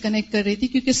حوالے سے کنیکٹ کر رہی تھی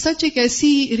کیونکہ سچ ایک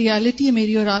ایسی ریالٹی ہے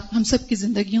میری اور آپ ہم سب کی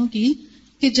زندگیوں کی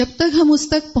کہ جب تک ہم اس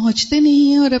تک پہنچتے نہیں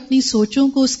ہیں اور اپنی سوچوں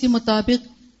کو اس کے مطابق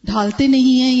ڈھالتے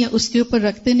نہیں ہیں یا اس کے اوپر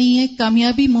رکھتے نہیں ہیں،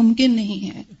 کامیابی ممکن نہیں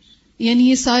ہے. یعنی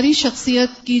یہ ساری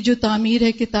شخصیت کی جو تعمیر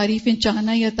ہے کہ تعریفیں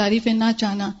چاہنا یا تعریفیں نہ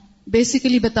چاہنا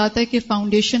بیسیکلی بتاتا ہے کہ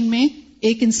فاؤنڈیشن میں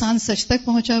ایک انسان سچ تک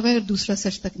پہنچا ہوا ہے اور دوسرا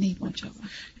سچ تک نہیں پہنچا ہوا.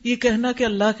 یہ کہنا کہ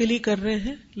اللہ کے لیے کر رہے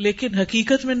ہیں لیکن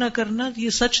حقیقت میں نہ کرنا، یہ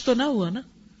سچ تو نہ ہوا نا.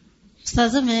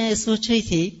 استاذہ میں سوچ رہی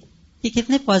تھی کہ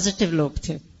کتنے پازیٹیو لوگ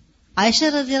تھے. عائشہ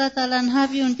رضی اللہ تعالیٰ عنہا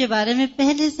بھی ان کے بارے میں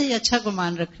پہلے سے ہی اچھا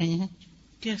گمان رکھ رہی ہیں.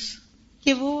 yes.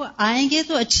 کہ وہ آئیں گے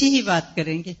تو اچھی ہی بات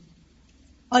کریں گے.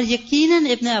 اور یقیناً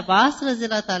ابن عباس رضی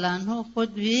اللہ تعالیٰ عنہ خود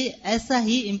بھی ایسا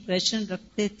ہی امپریشن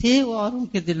رکھتے تھے وہ اوروں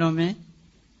کے دلوں میں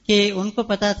کہ ان کو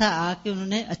پتا تھا آ کے انہوں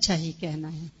نے اچھا ہی کہنا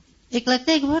ہے. ایک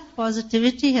لگتا ہے کہ بہت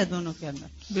پازیٹیوٹی ہے دونوں کے اندر.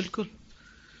 بالکل.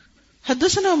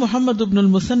 حدثنا محمد بن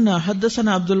المثنى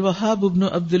حدثنا عبد الوهاب بن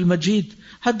عبد المجيد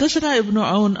حدثنا ابن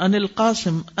عون عن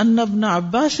القاسم ان ابن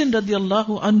عباس رضی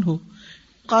اللہ عنہ،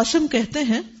 قاسم کہتے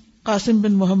ہیں قاسم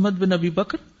بن محمد بن ابی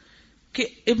بکر، کہ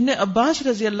ابن عباس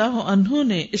رضی اللہ عنہ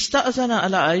نے استأذن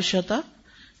علی عائشہ،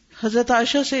 حضرت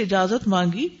عائشہ سے اجازت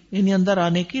مانگی یعنی اندر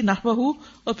آنے کی، نحوہ،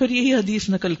 اور پھر یہی حدیث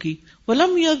نقل کی.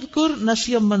 ولم یذکر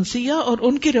نسیم منسیہ، اور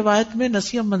ان کی روایت میں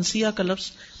نسیم منسیہ کا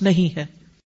لفظ نہیں ہے.